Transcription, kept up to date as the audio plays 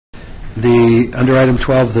Under item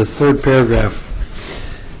 12, the third paragraph,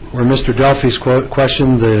 where Mr. Delphi's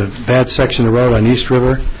questioned the bad section of road on East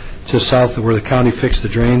River, just south of where the county fixed the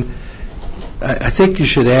drain. I think you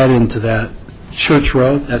should add into that Church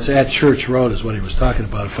Road. That's at Church Road is what he was talking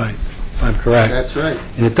about, if I'm correct. That's right.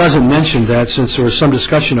 And it doesn't mention that. Since there was some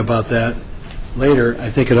discussion about that later,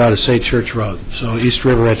 I think it ought to say Church Road. So East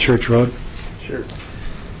River at Church Road. Sure.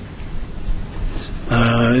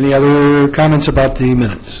 Any other comments about the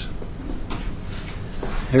minutes?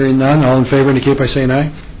 Hearing none, all in favor indicate by saying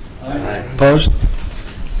aye. Aye. Opposed?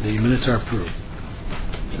 The minutes are approved.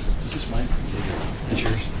 Is this mine? That's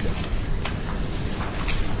yours.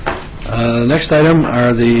 Next item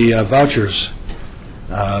are the vouchers,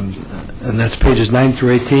 and that's pages 9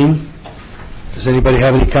 through 18. Does anybody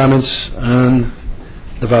have any comments on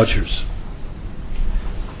the vouchers?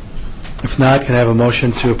 If not, can I have a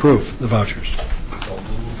motion to approve the vouchers?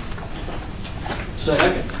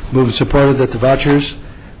 Second. Moved and supported that the vouchers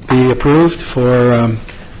be approved for,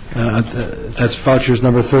 that's vouchers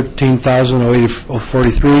number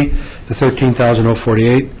 13,043 to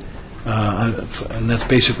 13,048, and that's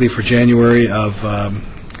basically for January of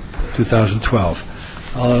 2012.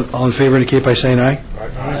 All in favor indicate by saying aye.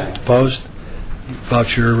 Aye. Opposed?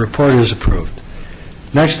 Voucher report is approved.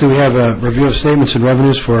 Next, we have a review of statements and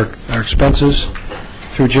revenues for our expenses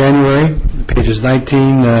through January, pages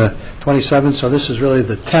 19, 27. So this is really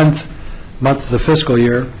the 10th month of the fiscal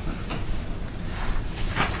year.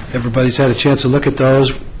 Everybody's had a chance to look at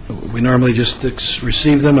those. We normally just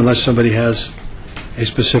receive them unless somebody has a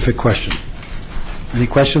specific question. Any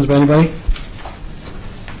questions by anybody?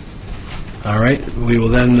 All right. We will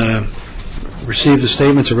then receive the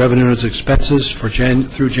statements of revenues and expenses for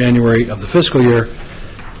through January of the fiscal year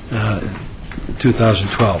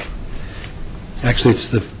 2012. Actually, it's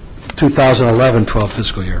the 2011-12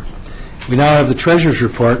 fiscal year. We now have the Treasurer's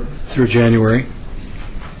Report through January,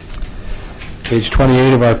 page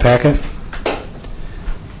 28 of our packet.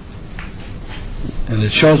 And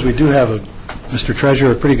it shows we do have, Mr.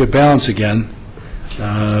 Treasurer, a pretty good balance again,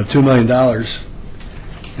 $2 million.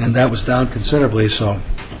 And that was down considerably, so,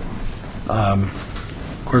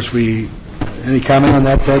 of course, any comment on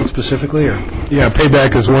that, Ted, specifically? Or? Yeah,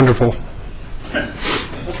 payback is wonderful.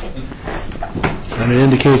 And it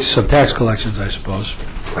indicates some tax collections, I suppose.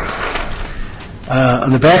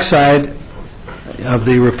 On the back side of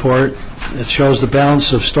the report, it shows the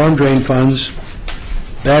balance of storm drain funds,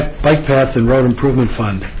 bike path, and road improvement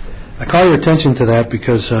fund. I call your attention to that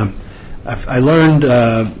because I learned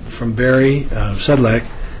from Barry Sedlak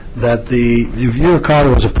that if you recall,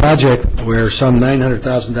 there was a project where some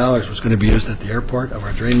 $900,000 was going to be used at the airport of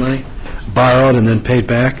our drain money, borrowed and then paid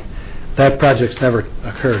back. That project's never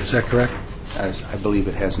occurred. Is that correct? I believe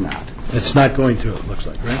it has not. It's not going to, it looks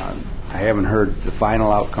like, right? I haven't heard the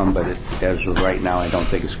final outcome, but as of right now, I don't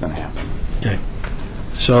think it's going to happen. Okay.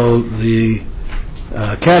 So the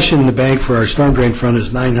cash in the bank for our storm drain fund is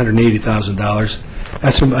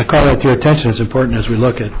 $980,000. I call that to your attention. It's important as we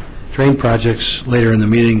look at drain projects later in the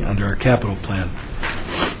meeting under our capital plan.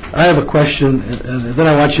 I have a question, and then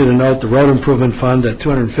I want you to note the road improvement fund at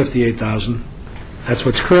 $258,000. That's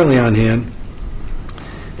what's currently on hand,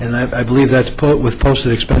 and I believe that's with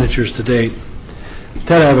posted expenditures to date.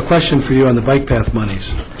 Ted, I have a question for you on the bike path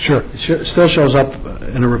monies. Sure. It still shows up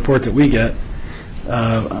in a report that we get.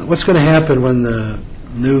 What's going to happen when the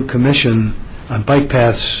new commission on bike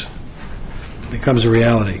paths becomes a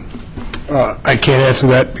reality? I can't answer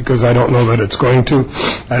that because I don't know that it's going to.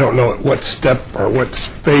 I don't know at what step or what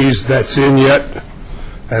phase that's in yet.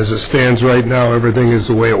 As it stands right now, everything is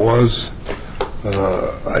the way it was.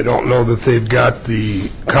 I don't know that they've got the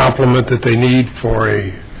complement that they need for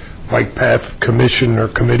a bike path commission or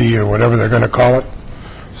committee or whatever they're going to call it.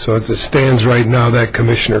 So as it stands right now, that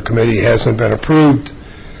commission or committee hasn't been approved.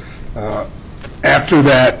 After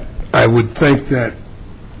that, I would think that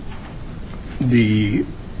the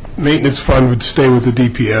maintenance fund would stay with the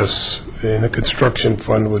DPS and the construction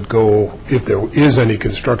fund would go, if there is any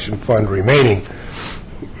construction fund remaining.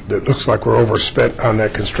 It looks like we're overspent on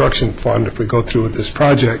that construction fund. If we go through with this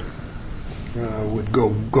project, would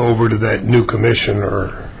go over to that new commission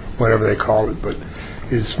or whatever they call it. But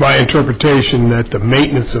it's my interpretation that the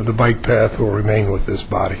maintenance of the bike path will remain with this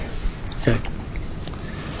body. Okay.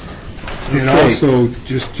 And also,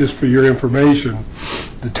 just for your information,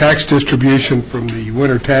 the tax distribution from the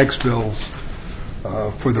winter tax bills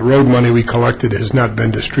for the road money we collected has not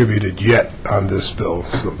been distributed yet on this bill,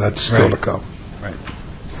 so that's still to come. Right.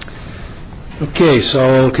 Okay,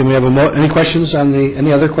 so can we have any questions on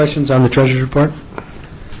any other questions on the Treasurer's report?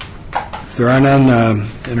 If there are none,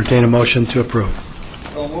 entertain a motion to approve.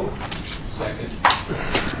 So moved. Second.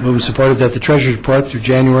 Moved and supported that the treasurer's report through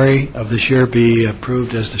January of this year be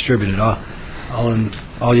approved as distributed.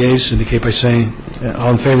 All yeas indicate by saying,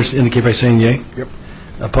 all in favor indicate by saying yea. Yep.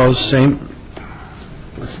 Opposed, same.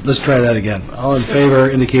 Let's try that again. All in favor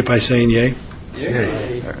indicate by saying yea.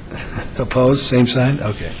 Yay. Opposed, same sign?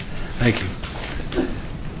 Okay. Thank you.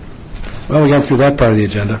 Well, we got through that part of the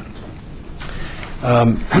agenda.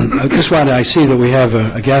 I see that we have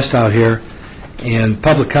a guest out here, and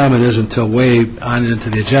public comment isn't until way on into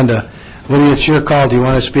the agenda. Woody, it's your call. Do you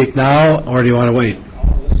want to speak now, or do you want to wait?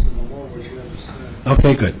 I'll listen to more what you have to say.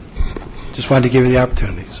 Okay, good. Just wanted to give you the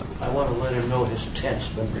opportunity. So. I want to let him know his tent's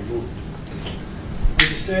been removed. Did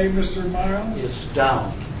you say, Mr. Morrow? It's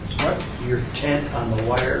down. What? Your tent on the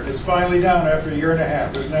wire. It's finally down after a year and a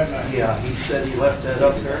half, isn't that nice? Yeah, he said he left that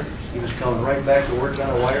up there. He was coming right back to work on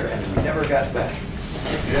a wire, and he never got back.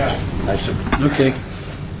 Yeah. I said, Okay.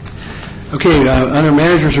 Okay, under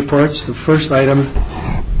manager's reports, the first item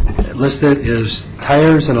listed is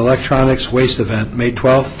tires and electronics waste event, May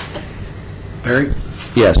 12th. Barry?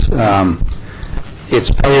 Yes.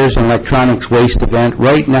 It's tires and electronics waste event.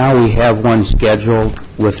 Right now, we have one scheduled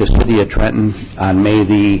with the City of Trenton on May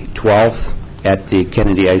the 12th at the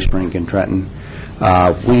Kennedy Ice Rink in Trenton.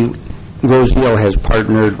 Rosedale has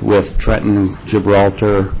partnered with Trenton,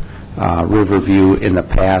 Gibraltar, Riverview in the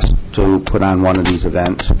past to put on one of these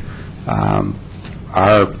events.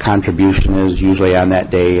 Our contribution is usually on that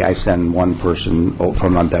day, I send one person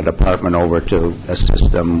from that department over to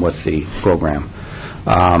assist them with the program.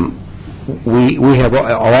 We have,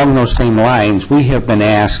 along those same lines, we have been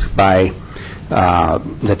asked by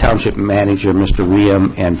the township manager, Mr.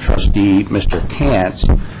 Riem, and trustee, Mr. Kantz,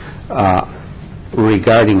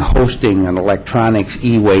 regarding hosting an electronics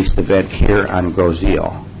e-waste event here on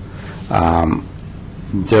Groseal.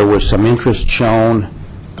 There was some interest shown,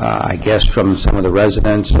 I guess, from some of the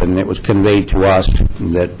residents, and it was conveyed to us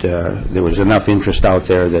that there was enough interest out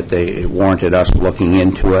there that it warranted us looking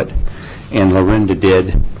into it, and Lorinda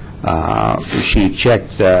did. She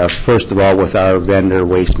checked, first of all, with our vendor,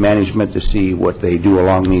 Waste Management, to see what they do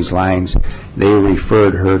along these lines. They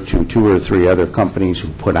referred her to 2 or 3 other companies who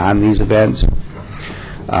put on these events.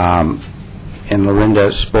 And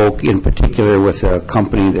Lorinda spoke in particular with a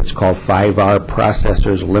company that's called 5R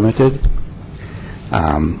Processors Limited.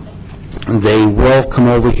 They will come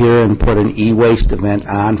over here and put an e-waste event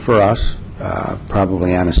on for us,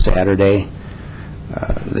 probably on a Saturday.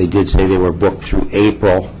 They did say they were booked through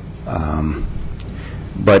April,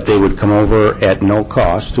 but they would come over at no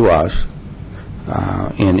cost to us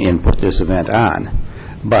and put this event on.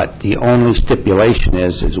 But the only stipulation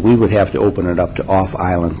is we would have to open it up to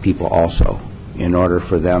off-island people also in order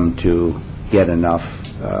for them to get enough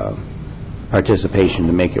participation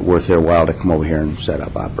to make it worth their while to come over here and set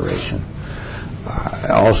up operation. I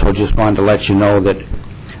also just wanted to let you know that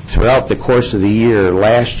throughout the course of the year,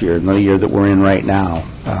 last year, and the year that we're in right now,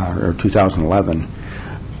 or 2011,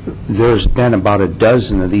 there's been about a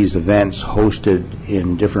dozen of these events hosted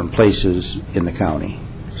in different places in the county.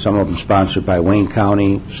 Some of them sponsored by Wayne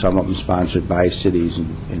County, some of them sponsored by cities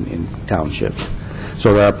and townships.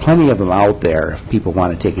 So there are plenty of them out there if people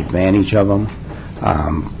want to take advantage of them.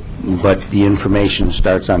 But the information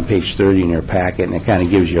starts on page 30 in your packet, and it kind of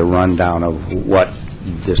gives you a rundown of what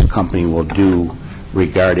this company will do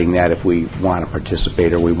regarding that if we want to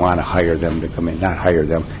participate or we want to hire them to come in. Not hire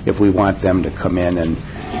them, if we want them to come in and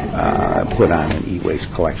put on an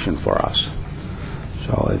e-waste collection for us.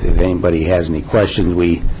 So if anybody has any questions,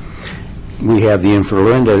 we have the info.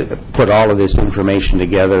 Linda put all of this information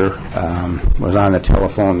together, was on the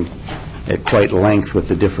telephone at quite length with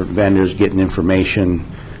the different vendors, getting information,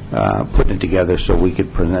 putting it together so we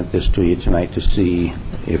could present this to you tonight to see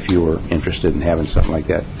if you were interested in having something like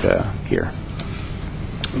that here.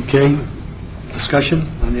 Okay. Discussion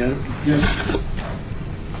on the item? Yes.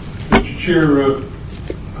 Mr. Chair,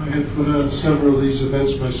 I had put on several of these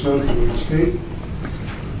events myself in the state.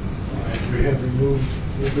 We have removed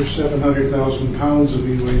over 700,000 pounds of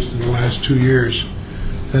e-waste in the last 2 years.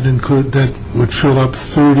 That would fill up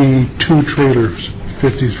 32 trailers,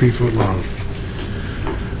 53 foot long.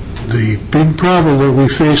 The big problem that we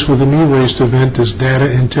face with an e-waste event is data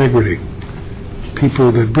integrity.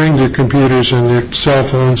 People that bring their computers and their cell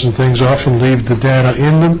phones and things often leave the data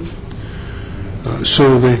in them.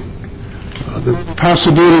 So the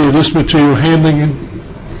possibility of this material handling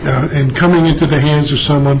and coming into the hands of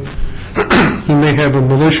someone who may have a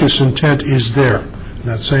malicious intent is there. I'm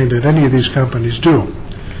not saying that any of these companies do,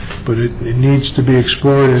 but it needs to be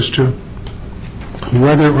explored as to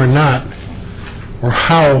whether or not or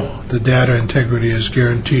how the data integrity is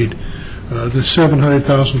guaranteed. The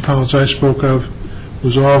 700,000 pounds I spoke of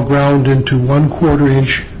was all ground into 1/4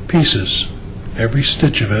 inch pieces, every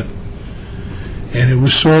stitch of it, and it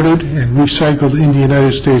was sorted and recycled in the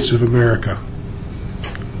United States of America.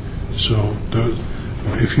 So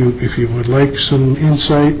if you would like some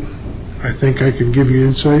insight, I think I can give you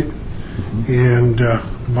insight. And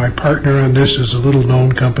my partner on this is a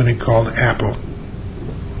little-known company called Apple.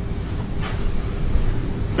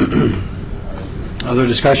 Other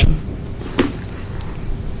discussion?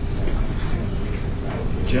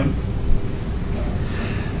 Jim?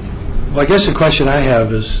 Well, I guess the question I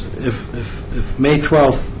have is, if May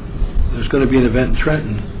 12th, there's going to be an event in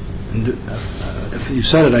Trenton, and if you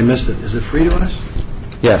said it, I missed it, is it free to us?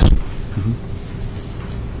 Yes.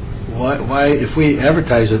 Why, if we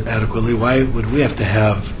advertise it adequately, why would we have to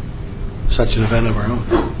have such an event of our own?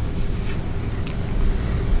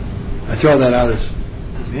 I throw that out as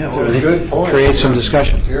Good point. create some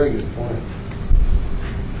discussion. Very good point.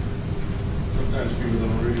 Sometimes people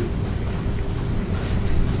don't read it.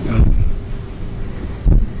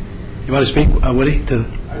 You want to speak, Woody? Like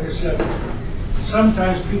I said,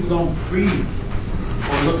 sometimes people don't read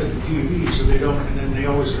or look at the TV, so they don't, and then they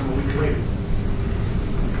always come a week later.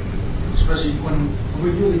 Especially when we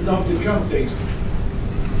really dump the junk things.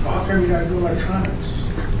 Well, how come you not do electronics?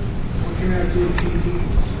 What can you not do with TV?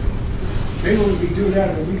 Maybe if we do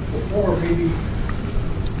that a week before, maybe we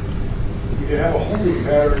could have a holding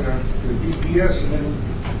pattern on the DPS, and then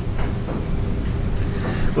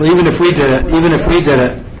Well, even if we did it,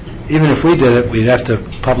 we'd have to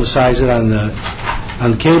publicize it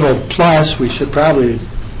on cable. Plus, we should probably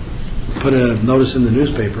put a notice in the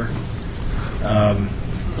newspaper.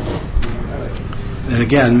 And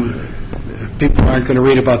again, if people aren't going to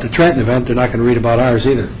read about the Trenton event, they're not going to read about ours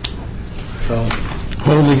either. So,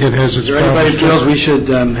 Holding it has is its there anybody problems who feels too. we should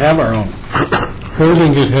have our own?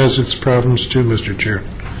 Holding it has its problems too, Mr. Chair.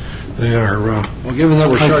 They are, Well, given that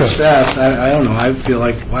we're I thought- short-staffed, I don't know. I feel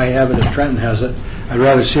like, why have it if Trenton has it? I'd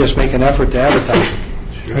rather see us make an effort to advertise it.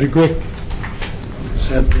 I'd agree. Is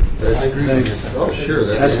that- Oh, sure.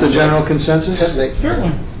 That's the general consensus?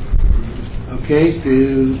 certainly. Okay,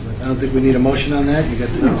 I don't think we need a motion on that. You got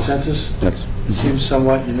the consensus? That's It seems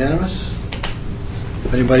somewhat unanimous.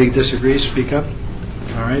 If anybody disagrees, speak up.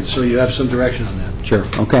 All right, so you have some direction on that. Sure,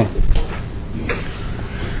 okay.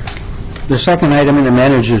 The second item in the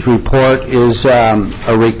manager's report is a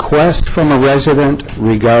request from a resident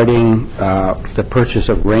regarding the purchase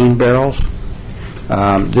of rain barrels.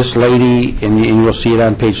 This lady, and you'll see it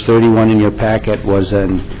on page 31 in your packet, was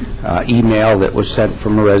an email that was sent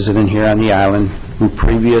from a resident here on the island who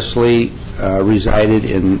previously resided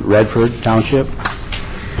in Redford Township.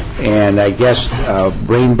 And I guess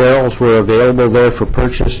rain barrels were available there for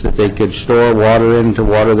purchase that they could store water in to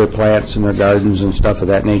water their plants and their gardens and stuff of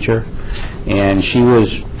that nature. And she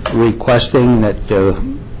was requesting that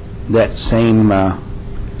that same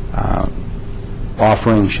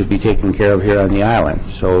offering should be taken care of here on the island.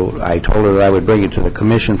 So I told her that I would bring it to the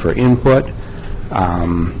commission for input.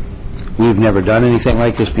 We've never done anything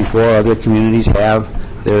like this before. Other communities have.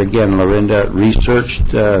 There again, Lorinda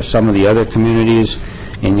researched some of the other communities,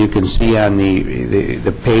 and you can see on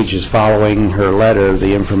the pages following her letter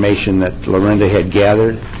the information that Lorinda had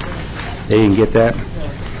gathered. They didn't get that?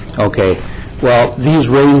 Okay. Well, these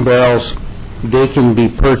rain barrels, they can be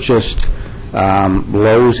purchased.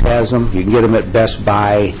 Lowe's has them. You can get them at Best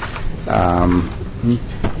Buy. Sam's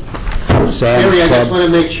Harry, I Club. just want to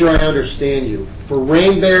make sure I understand you. For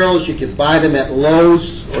rain barrels, you could buy them at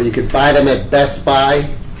Lowe's, or you could buy them at Best Buy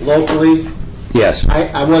locally? Yes.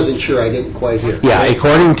 I wasn't sure, I didn't quite hear. Yeah,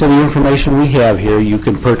 according to the information we have here, you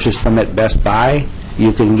can purchase them at Best Buy.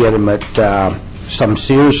 You can get them at some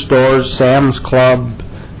Sears stores, Sam's Club,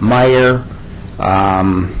 Meijer,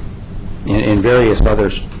 and various other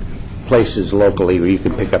places locally where you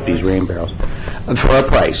can pick up these rain barrels for a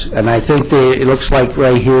price. And I think it looks like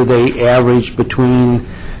right here they average between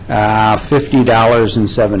 $50 and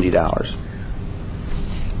 $70.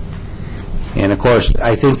 And of course,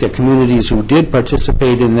 I think the communities who did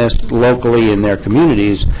participate in this locally in their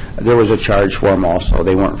communities, there was a charge for them also.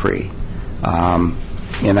 They weren't free.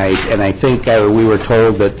 And I think we were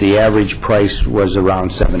told that the average price was around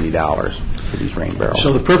 $70 for these rain barrels.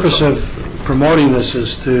 So the purpose of promoting this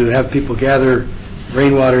is to have people gather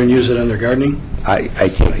rainwater and use it on their gardening? I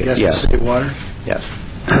take I it, guess yes. to save water? Yes.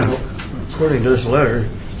 According to this letter,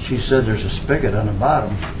 she said there's a spigot on the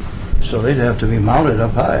bottom, so they'd have to be mounted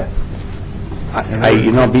up high.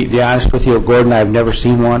 Be honest with you, Gordon, I've never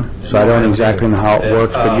seen one, so I don't exactly know how it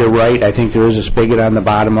works, but you're right. I think there is a spigot on the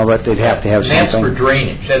bottom of it. They'd have to have And that's for something.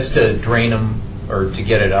 drainage. That's to drain them or to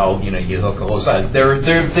get it out. You hook a hose on. They're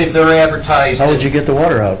advertised. How would you get the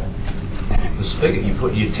water out? The spigot,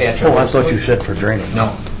 you attach it. Oh, I thought you said for draining.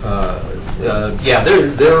 No. Yeah,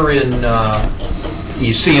 they're in,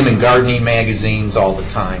 you see them in gardening magazines all the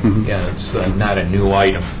time. Yeah, it's not a new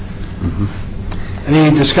item.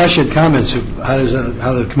 Any discussion, comments?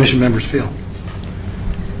 How the commission members feel?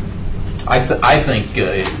 I think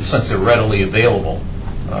since they're readily available,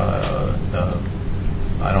 I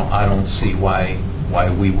don't see why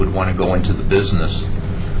we would want to go into the business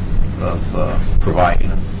of providing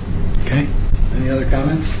them. Okay. Any other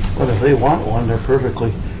comments? Well, if they want one, they're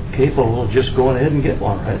perfectly capable of just going ahead and get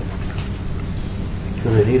one, right? Do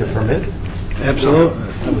they need a permit? Absolutely.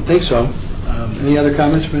 I would think so. Any other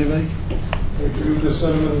comments from anybody? I agree with the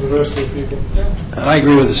sentiment of the rest of the people. I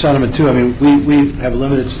agree with the sentiment, too. I mean, we have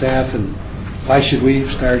limited staff, and why should we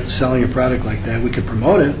start selling a product like that? We could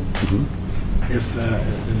promote it. If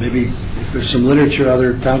maybe if there's some literature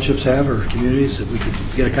other townships have or communities that we could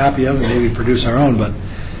get a copy of and maybe produce our own, but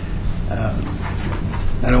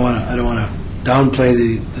I don't want to downplay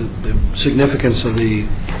the significance of the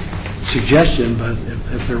suggestion, but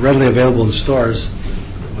if they're readily available in stores,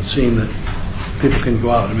 it would seem that people can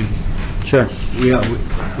go out. I mean, Sure.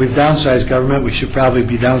 we've downsized government. We should probably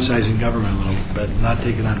be downsizing government a little bit, not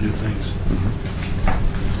taking on new things.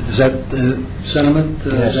 Is that the sentiment?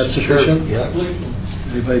 Yes, Is that sufficient? Sure.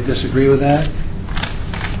 Yeah. Anybody disagree with that?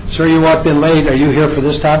 Sir, you walked in late. Are you here for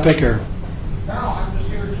this topic, or? No, I'm just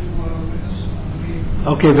here to witness the meeting.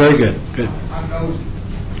 Okay, very good. Good. I'm nosy.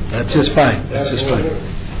 That's just fine. That's just fine.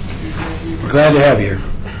 We're glad to have you here.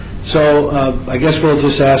 So I guess we'll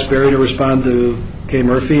just ask Barry to respond to Kay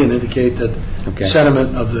Murphy and indicate that the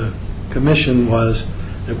sentiment of the commission was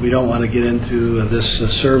that we don't want to get into this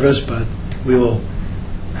service, but we will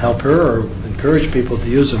help her or encourage people to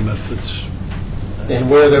use them if it's And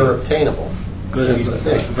where they're obtainable. good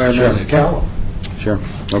environmentally. Okay. Sure.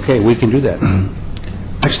 Okay, we can do that.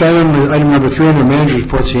 Next item number 3 under manager's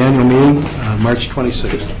reports, the annual meeting, March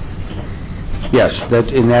 26th. Yes,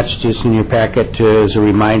 and that's just in your packet as a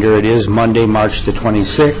reminder. It is Monday, March the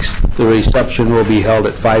 26th. The reception will be held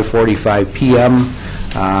at 5:45 p.m.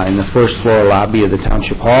 In the first floor lobby of the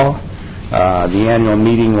Township Hall. The annual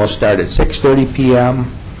meeting will start at 6:30 p.m.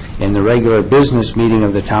 and the regular business meeting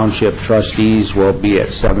of the Township Trustees will be at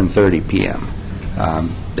 7:30 p.m.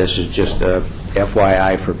 This is just a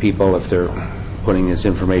FYI for people if they're putting this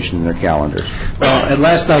information in their calendars. Well, at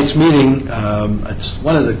last night's meeting, it's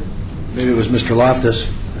one of the, maybe it was Mr. Loftus,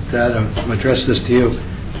 that I'm address this to you,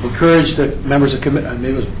 encourage the members of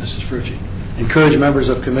maybe it was Mrs. Frucci, encourage members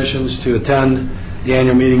of commissions to attend the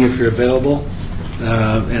annual meeting if you're available.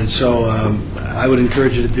 And so I would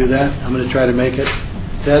encourage you to do that. I'm going to try to make it.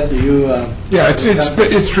 Ted, do you? Yeah,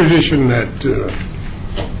 it's tradition that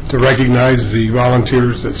to recognize the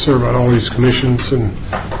volunteers that serve on all these commissions, and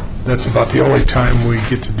that's about the only time we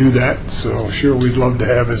get to do that. So sure, we'd love to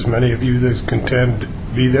have as many of you that can tend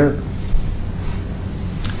be there.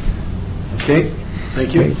 Okay,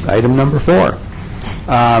 thank you. Okay, item number 4.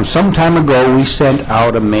 Some time ago, we sent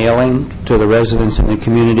out a mailing to the residents in the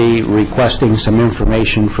community requesting some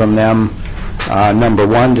information from them. Number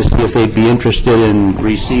 1, to see if they'd be interested in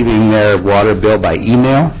receiving their water bill by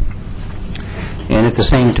email. And at the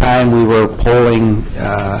same time, we were polling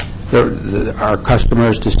our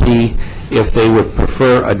customers to see if they would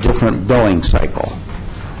prefer a different billing cycle.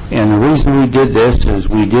 And the reason we did this is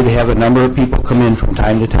we did have a number of people come in from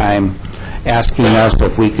time to time asking us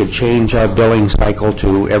if we could change our billing cycle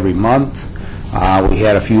to every month. We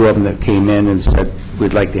had a few of them that came in and said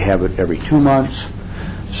we'd like to have it every 2 months.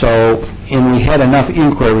 So, and we had enough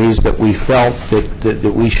inquiries that we felt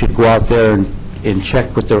that we should go out there and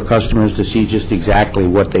check with their customers to see just exactly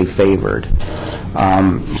what they favored.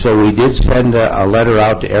 So we did send a letter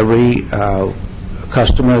out to every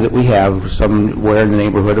customer that we have, somewhere in the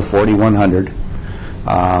neighborhood of 4,100.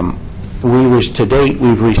 To date,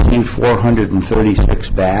 we've received 436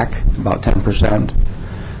 back, about 10%.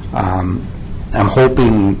 I'm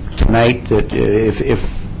hoping tonight that if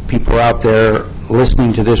people are out there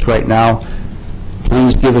listening to this right now,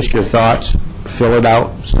 please give us your thoughts, fill it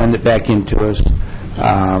out, send it back in to us.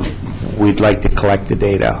 We'd like to collect the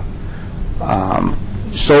data.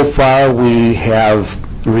 So far, we have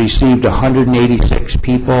received 186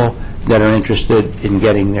 people that are interested in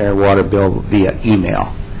getting their water bill via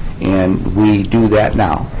email. And we do that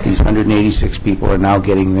now. These 186 people are now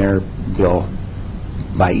getting their bill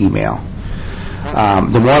by email.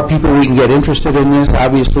 The more people we can get interested in this,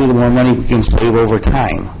 obviously, the more money we can save over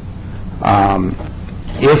time.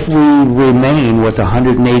 If we remain with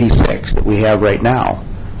 186 that we have right now,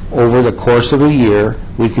 over the course of a year,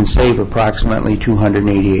 we can save approximately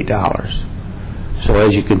 $288. So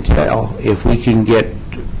as you can tell, if we can get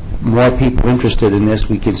more people interested in this,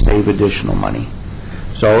 we can save additional money.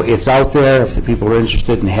 So it's out there. If the people are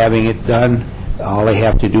interested in having it done, all they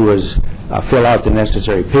have to do is fill out the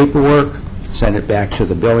necessary paperwork, send it back to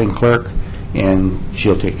the billing clerk, and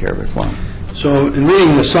she'll take care of it for them. So in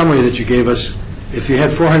reading the summary that you gave us, if you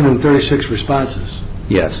had 436 responses,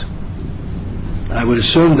 Yes. I would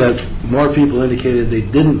assume that more people indicated they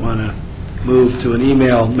didn't want to move to an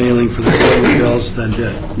email mailing for the quarterly bills than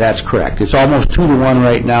did. That's correct. It's almost 2 to 1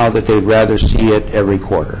 right now that they'd rather see it every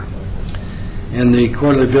quarter. And the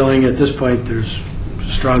quarterly billing, at this point, there's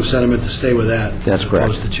strong sentiment to stay with that. That's correct.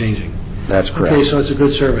 As opposed to changing. That's correct. Okay, so it's a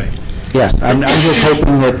good survey. Yes, I'm just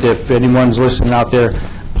hoping that if anyone's listening out there,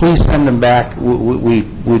 please send them back.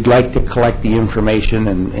 We'd like to collect the information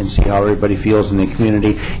and see how everybody feels in the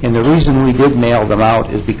community. And the reason we did mail them out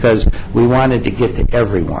is because we wanted to get to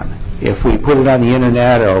everyone. If we put it on the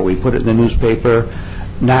internet or we put it in the newspaper,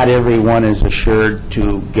 not everyone is assured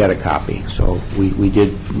to get a copy. So we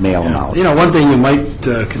did mail them out. You know, one thing you might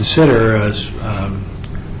consider is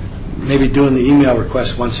maybe doing the email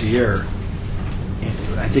request once a year.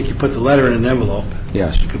 I think you put the letter in an envelope.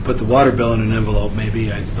 Yes. You could put the water bill in an envelope,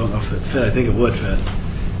 maybe. I don't know if it fit. I think it would fit,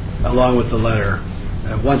 along with the letter,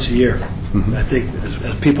 once a year. Mm-hmm. I think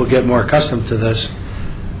as people get more accustomed to this,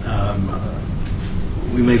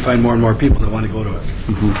 we may find more and more people that want to go to it.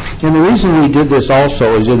 Mm-hmm. And the reason we did this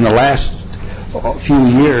also is in the last few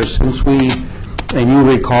years, since and you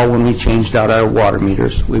recall when we changed out our water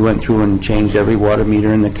meters, we went through and changed every water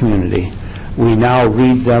meter in the community. We now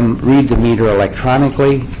read the meter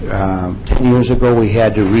electronically. 10 years ago, we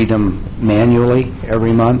had to read them manually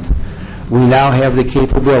every month. We now have the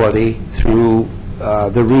capability through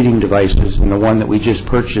the reading devices, and the one that we just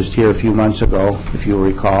purchased here a few months ago, if you'll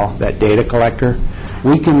recall, that data collector.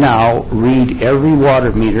 We can now read every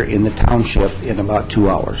water meter in the township in about 2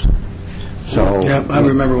 hours. So Yeah, I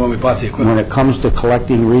remember when we bought the when equipment. it comes to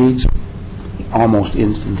collecting reads, almost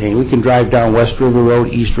instantaneous. We can drive down West River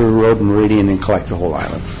Road, East River Road, and Meridian and collect the whole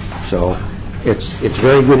island. So it's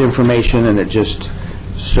very good information, and it just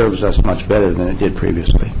serves us much better than it did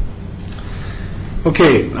previously.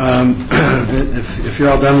 Okay, if you're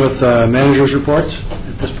all done with managers' reports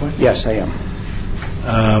at this point? Yes, I am.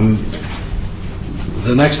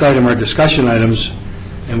 The next item are discussion items,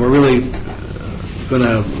 and we're really going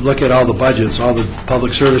to look at all the budgets, all the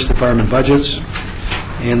Public Service Department budgets,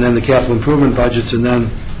 and then the capital improvement budgets, and then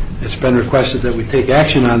it's been requested that we take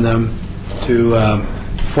action on them to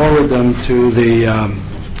forward them to the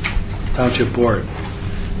Township Board.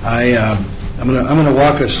 I'm going to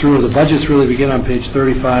walk us through. The budgets really begin on page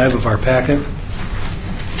 35 of our packet.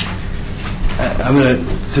 I'm going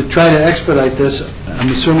to try to expedite this. I'm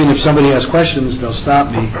assuming if somebody has questions, they'll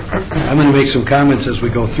stop me. I'm going to make some comments as we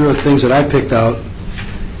go through it, things that I picked out.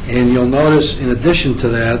 And you'll notice, in addition to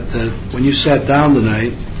that, that when you sat down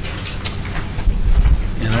tonight,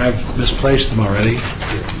 and I've misplaced them already,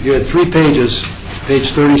 you had 3 pages, page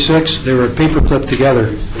 36, they were paper clipped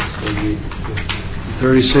together,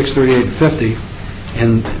 36, 38, and 50,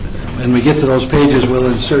 and when we get to those pages, we'll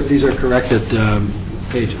insert, these are corrected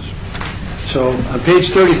pages. So on page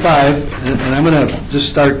 35, and I'm going to just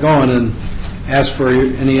start going and ask for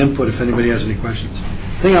any input if anybody has any questions.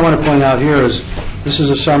 The thing I want to point out here is this is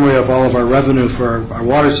a summary of all of our revenue for our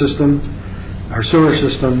water system, our sewer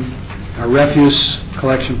system, our refuse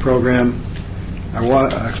collection program, our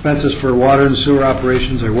expenses for water and sewer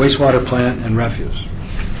operations, our wastewater plant, and refuse.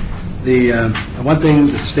 The one thing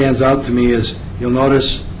that stands out to me is you'll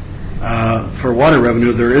notice for water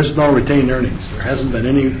revenue, there is no retained earnings. There hasn't been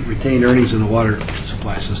any retained earnings in the water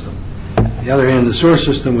supply system. On the other hand, the sewer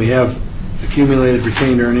system, we have accumulated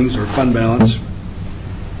retained earnings or fund balance.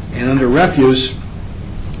 And under refuse,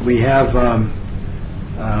 we have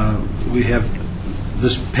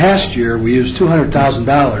this past year, we used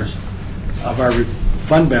 $200,000 of our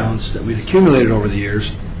fund balance that we'd accumulated over the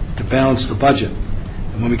years to balance the budget.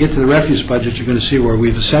 And when we get to the refuse budget, you're going to see where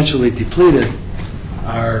we've essentially depleted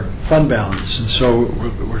our fund balance. And so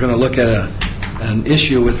we're going to look at an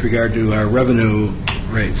issue with regard to our revenue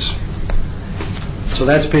rates. So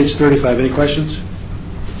that's page 35. Any questions?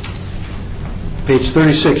 Page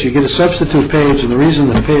 36, you get a substitute page, and the reason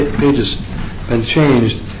the page has been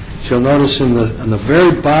changed, you'll notice on the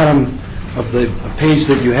very bottom of the page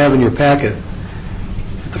that you have in your packet,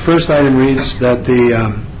 the first item reads that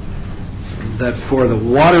that for the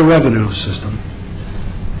water revenue system,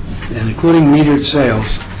 and including metered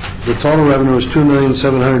sales, the total revenue is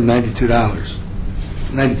 $2,792,000.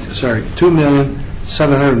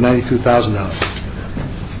 $2,792,000.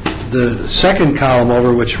 The second column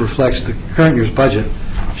over, which reflects the current year's budget,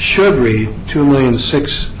 should read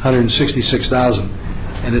 $2,666,000.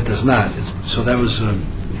 and it does not. So that was,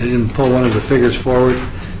 they didn't pull one of the figures forward.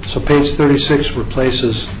 So page 36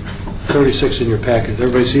 replaces 36 in your packet. Does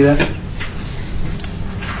everybody see that?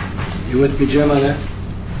 You with me, Jim, on that?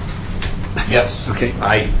 Yes. Okay.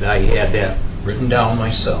 I had that written down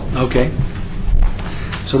myself. Okay.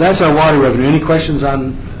 So that's our water revenue. Any questions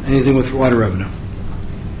on anything with water revenue?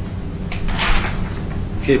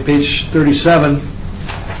 Okay, page 37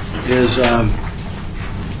 is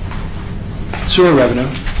sewer revenue.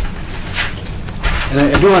 And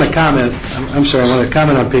I do want to comment, I'm sorry, I want to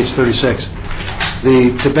comment on page 36.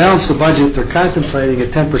 To balance the budget, they're contemplating a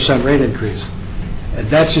 10% rate increase. And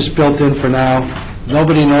that's just built in for now.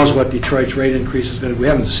 Nobody knows what Detroit's rate increase is going to be. We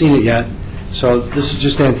haven't seen it yet. So this is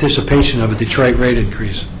just anticipation of a Detroit rate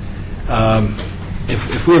increase.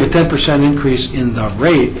 If we have a 10% increase in the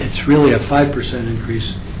rate, it's really a 5%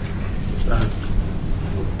 increase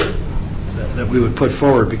that we would put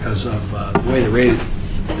forward because of the way the rate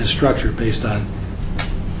is structured based on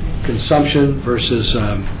consumption versus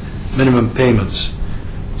minimum payments.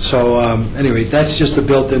 So anyway, that's just a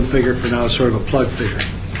built-in figure for now, sort of a plug figure.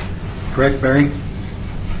 Correct, Barry?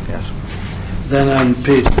 Yes. Then on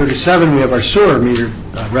page 37, we have our sewer metered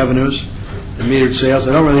revenues and metered sales.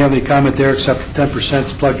 I don't really have any comment there except the 10%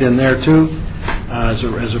 is plugged in there too as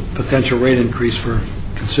a potential rate increase for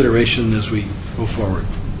consideration as we move forward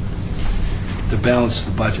to balance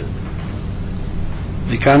the budget.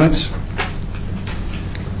 Any comments?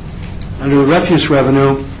 Under the refuse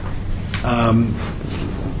revenue,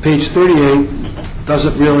 page 38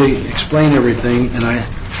 doesn't really explain everything, and I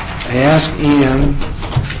asked Ian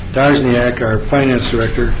Darzniak, our finance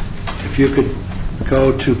director, if you could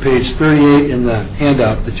go to page 38 in the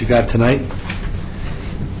handout that you got tonight.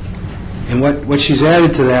 And what she's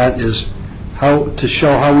added to that is how to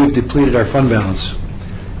show how we've depleted our fund balance.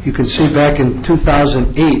 You can see back in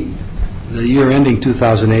 2008, the year ending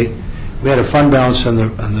 2008, we had a fund balance on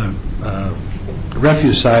the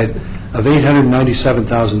refuse side of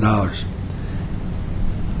 $897,000.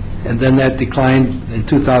 And then that declined in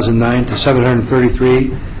 2009 to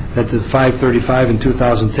 $733,000, then to $535,000 in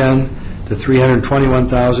 2010, to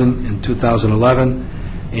 $321,000 in 2011,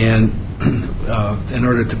 and in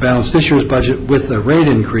order to balance this year's budget with the rate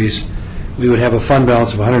increase, we would have a fund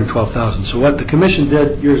balance of $112,000. So what the Commission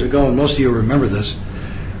did years ago, and most of you remember this,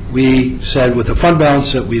 we said with the fund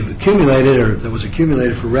balance that we've accumulated, or that was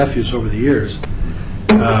accumulated for refuse over the years,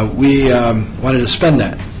 we wanted to spend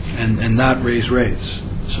that and not raise rates.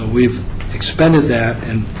 So we've expended that,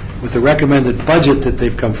 and with the recommended budget that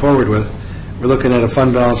they've come forward with, we're looking at a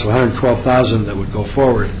fund balance of $112,000 that would go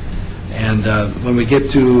forward. And when we get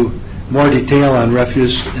to more detail on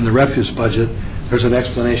refuse, in the refuse budget, there's an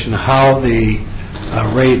explanation of how the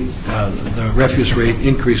refuse rate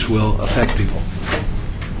increase will affect people.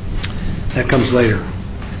 That comes later.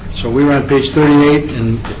 So we were on page 38,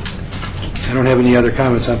 and I don't have any other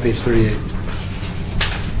comments on page 38.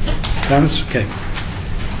 Comments? Okay.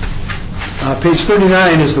 Page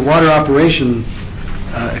 39 is the water operation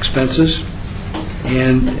expenses,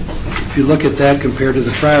 and if you look at that compared to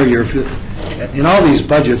the prior year, in all these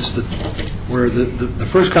budgets, where the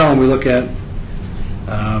first column we look at,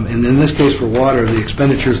 and in this case for water, the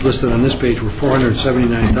expenditures listed on this page were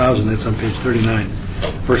 $479,000. That's on page 39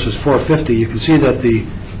 versus $450. You can see that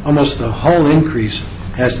almost the whole increase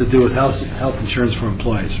has to do with health insurance for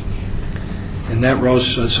employees, and that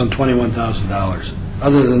rose some $21,000.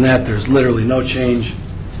 Other than that, there's literally no change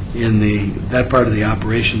in that part of the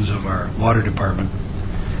operations of our water department.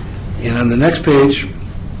 And on the next page,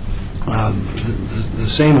 the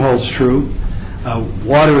same holds true.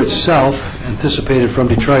 Water itself, anticipated from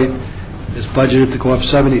Detroit, is budgeted to go up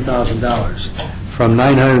 $70,000, from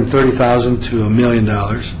 $930,000 to $1 million.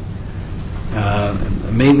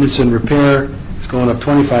 Maintenance and repair is going up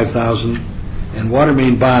 $25,000, and water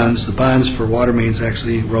main bonds, the bonds for water mains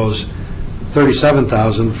actually rose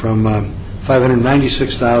 $37,000 from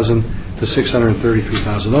 $596,000 to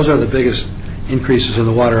 $633,000. Those are the biggest increases in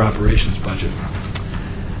the water operations budget.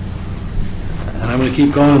 And I'm going to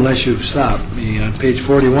keep going unless you stop me. On page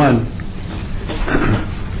 41,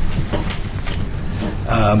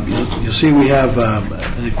 you'll see we have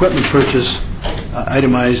an equipment purchase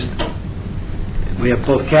itemized. We have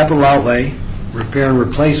both capital outlay, repair and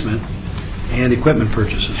replacement, and equipment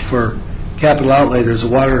purchases. For capital outlay, there's a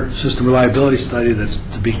water system reliability study that's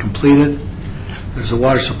to be completed. There's a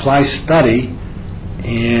water supply study,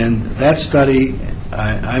 and that study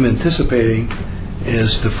I'm anticipating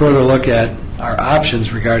is to further look at our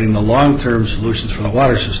options regarding the long-term solutions for the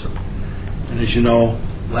water system. And as you know,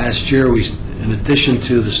 last year, in addition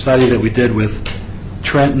to the study that we did with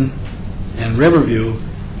Trenton and Riverview,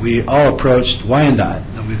 we all approached Wyandotte.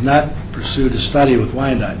 and we've not pursued a study with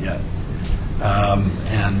Wyandotte yet.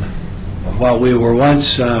 And while we were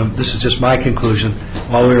once, this is just my conclusion,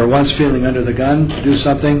 while we were once feeling under the gun to do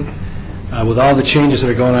something, with all the changes that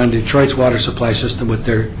are going on in Detroit's water supply system, with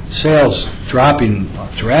their sales dropping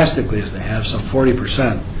drastically as they have, some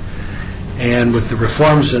 40%, and with the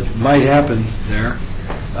reforms that might happen there,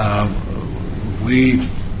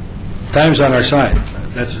 time's on our side.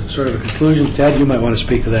 That's sort of a conclusion. Ted, you might want to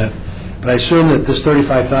speak to that. But I assume that this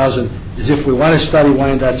 $35,000 is if we want to study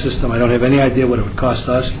Wyandotte system. I don't have any idea what it would cost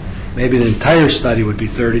us. Maybe the entire study would be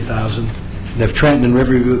 $30,000. And if Trenton and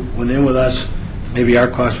Riverview went in with us, maybe our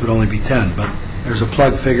cost would only be $10,000. But there's a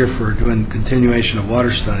plug figure for doing continuation of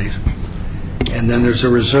water studies. And then there's a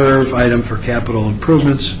reserve item for capital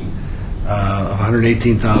improvements of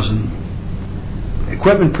 $118,000.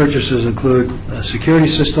 Equipment purchases include a security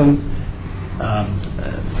system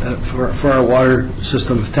for our water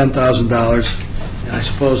system of $10,000. And I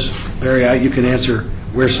suppose, Barry, you can answer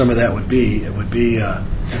where some of that would be. It would be at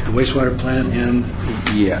the wastewater plant and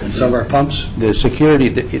some of our pumps. The security,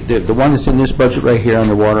 the one that's in this budget right here on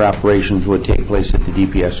the water operations would take place at the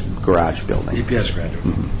DPS garage building. DPS garage.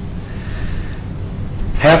 Mm-hmm.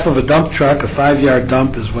 Half of a dump truck, a 5-yard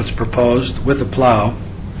dump, is what's proposed with a plow.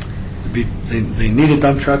 They need a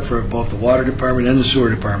dump truck for both the water department and the sewer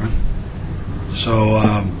department. So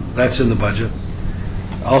that's in the budget.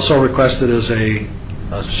 Also requested is a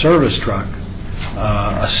service truck,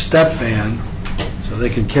 a step van, so they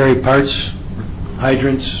can carry parts,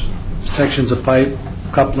 hydrants, sections of pipe,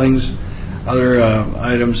 couplings, other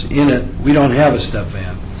items in it. We don't have a step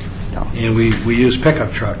van, and we use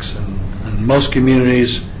pickup trucks. And most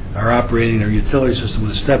communities are operating their utility system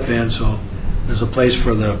with a step van, so there's a place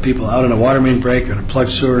for the people out in a water main break or in a plug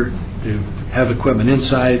sewer to have equipment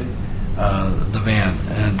inside the van.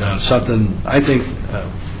 And something I think,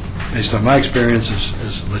 based on my experience,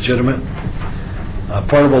 is legitimate.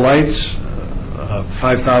 Portable lights,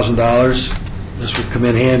 $5,000. This would come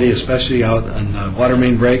in handy, especially out on water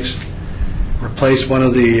main breaks. Replace one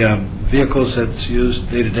of the vehicles that's used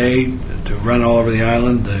day to day to run all over the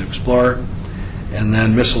island, the Explorer, and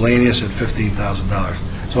then miscellaneous at $15,000.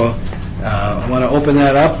 So I want to open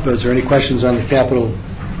that up. Is there any questions on the capital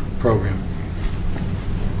program?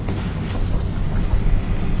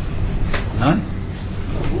 None?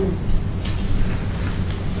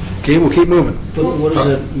 Okay, we'll keep moving. What does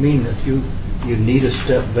that mean, that you need a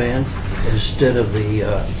step van instead of the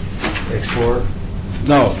Explorer?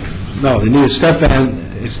 No, they need a step van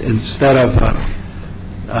instead of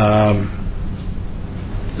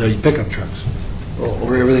the pickup trucks,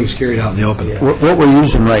 where everything's carried out in the open. Yeah. What we're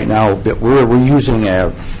using right now, we're using a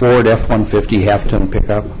Ford F-150 half-ton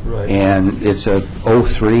pickup, Right. and it's a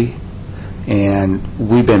 03, and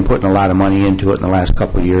we've been putting a lot of money into it in the last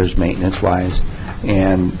couple of years, maintenance-wise.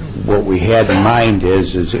 And what we had in mind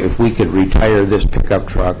is if we could retire this pickup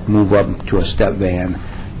truck, move up to a step van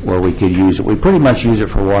where we could use it. We pretty much use it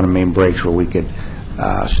for water main breaks, where we could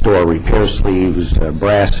store repair sleeves,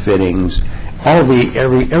 brass fittings,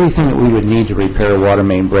 everything that we would need to repair a water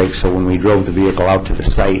main break, so when we drove the vehicle out to the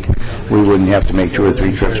site, we wouldn't have to make 2 or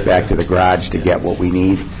 3 trips back to the garage to get what we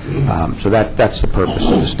need. So that's the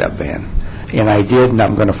purpose of the step van. And I did, and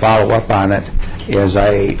I'm going to follow up on it, is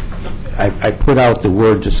I put out the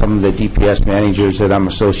word to some of the DPS managers that I'm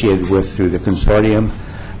associated with through the consortium.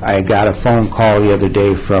 I got a phone call the other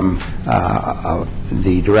day from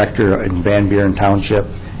the director in Van Buren Township.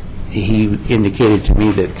 He indicated to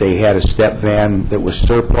me that they had a step van that was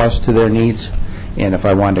surplus to their needs, and if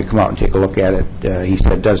I wanted to come out and take a look at it, he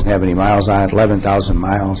said it doesn't have any miles on it, 11,000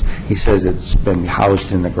 miles. He says it's been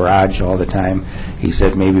housed in the garage all the time. He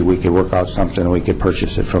said maybe we could work out something and we could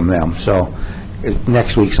purchase it from them. So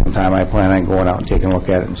next week sometime I plan on going out and taking a look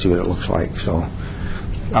at it and see what it looks like. So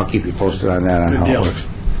I'll keep you posted on that, on how it works.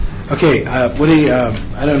 Okay, Woody,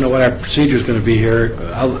 I don't know what our procedure is going to be here.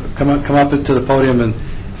 I'll come up to the podium and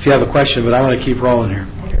if you have a question, but I want to keep rolling here.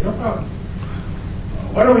 Okay, no problem.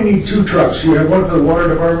 Why do we need 2 trucks? You have one for the water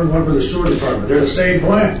department, one for the sewer department. They're the same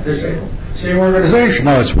plant, they're the same organization.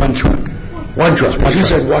 No, it's one truck. One truck, but you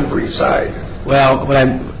said one for each side. Well,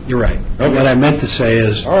 you're right. Okay. What I meant to say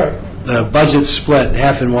is All right. the budget's split,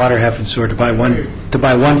 half in water, half in sewer, to buy one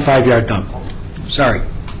 5-yard dump. Sorry.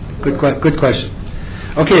 Good question.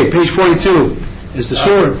 Okay, page 42 is the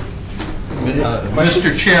sewer.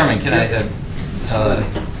 Mr. Chairman, can I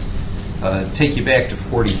take you back to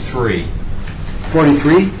 43?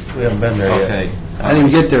 43? We haven't been there yet. Okay. I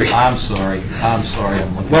didn't get there. I'm sorry.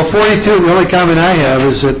 Well, 42, the only comment I have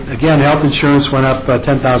is that, again, health insurance went up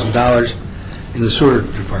 $10,000 in the sewer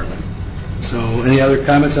department. So any other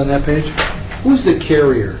comments on that page? Who's the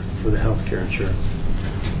carrier for the health care insurance?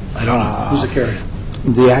 I don't know. Who's the carrier?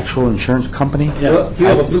 The actual insurance company? Well, you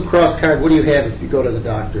have a Blue Cross card. What do you have if you go to the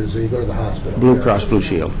doctors or you go to the hospital? Blue Cross Blue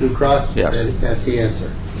Shield. Blue Cross? Yes. That's the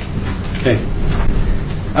answer. Okay.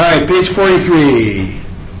 All right, page 43.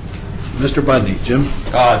 Mr. Budney. Jim?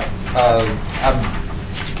 I'm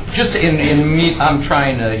just I'm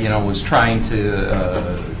trying to, was trying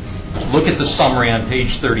to look at the summary on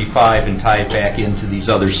page 35 and tie it back into these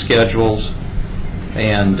other schedules.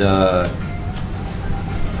 And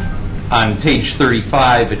on page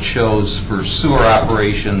 35, it shows for sewer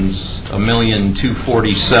operations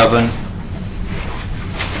 $1,247,000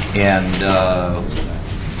 and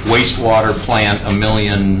wastewater plant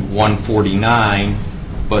 $1,149,000.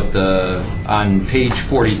 But on page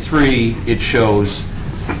 43, it shows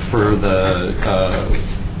for the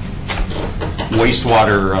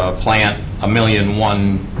wastewater plant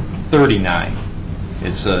 $1,139,000.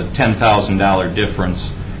 It's a $10,000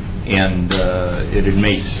 difference, and it'd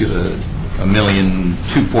make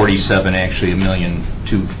 $1,247,000 actually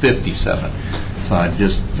 $1,257,000. So I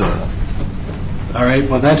just. All right.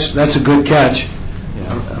 Well, that's a good catch.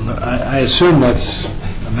 I assume that's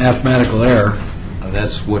a mathematical error.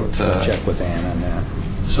 That's what. Check with Ann on that.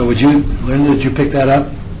 So would you, Linda, did you pick that up?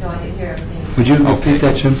 No, I didn't hear everything. Would you repeat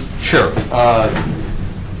that, Jim? Sure.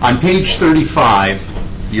 On page 35,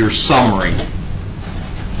 your summary,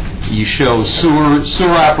 you show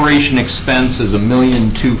sewer operation expense is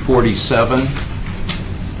 $1,247,000.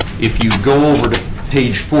 If you go over to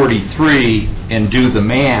page 43 and do the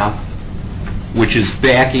math, which is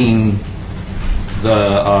backing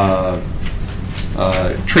the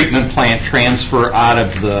treatment plant transfer out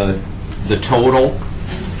of the total,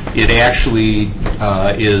 it actually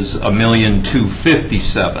is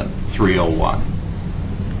 $1,257,301,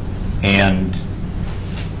 and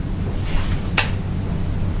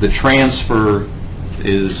the transfer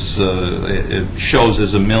is it shows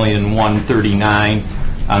as $1,139,000.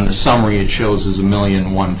 On the summary, it shows as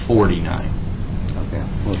 $1,149,000. Okay,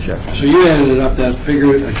 we'll check. So you added it up, that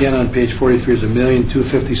figure, again, on page 43 is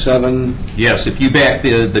 $1,257,000. Yes, if you back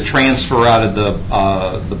the transfer out of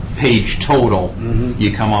the page total,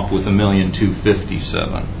 you come up with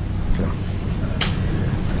 $1,257,000.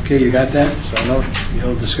 Okay, you got that? So I know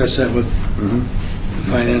you'll discuss that with the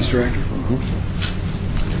finance director.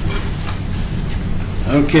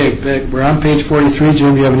 Okay, we're on page 43.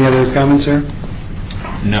 Jim, do you have any other comments there?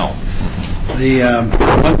 No. The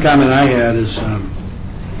one comment I had is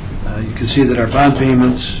you can see that our bond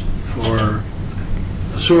payments for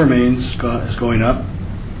sewer mains is going up,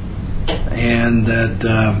 and that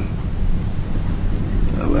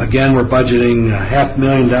again we're budgeting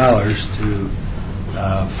 $500,000 to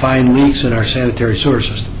find leaks in our sanitary sewer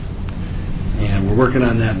system, and we're working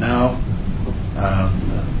on that now.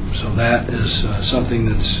 So that is something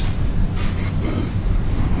that's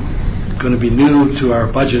going to be new to our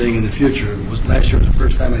budgeting in the future. Last year was the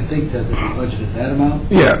first time, I think, that we budgeted that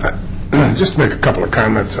amount. Yeah, just make a couple of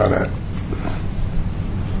comments on that.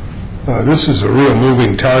 This is a real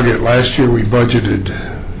moving target. Last year we budgeted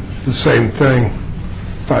the same thing,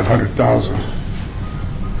 $500,000,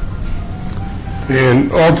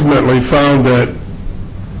 and ultimately found that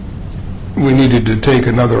we needed to take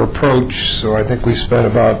another approach. So I think we spent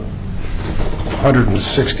about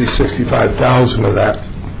 $165,000 of that.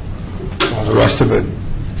 The rest of it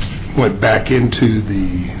went back into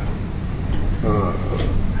the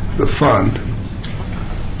fund.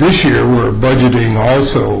 This year we're budgeting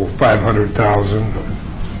also $500,000.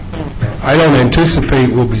 I don't anticipate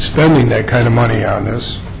we'll be spending that kind of money on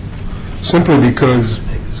this, simply because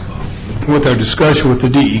with our discussion with the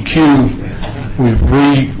DEQ, we've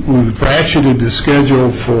ratcheted the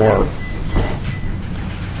schedule for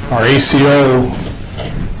our ACO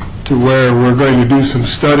to where we're going to do some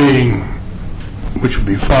studying, which would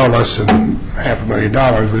be far less than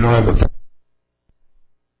 $500,000. We don't have the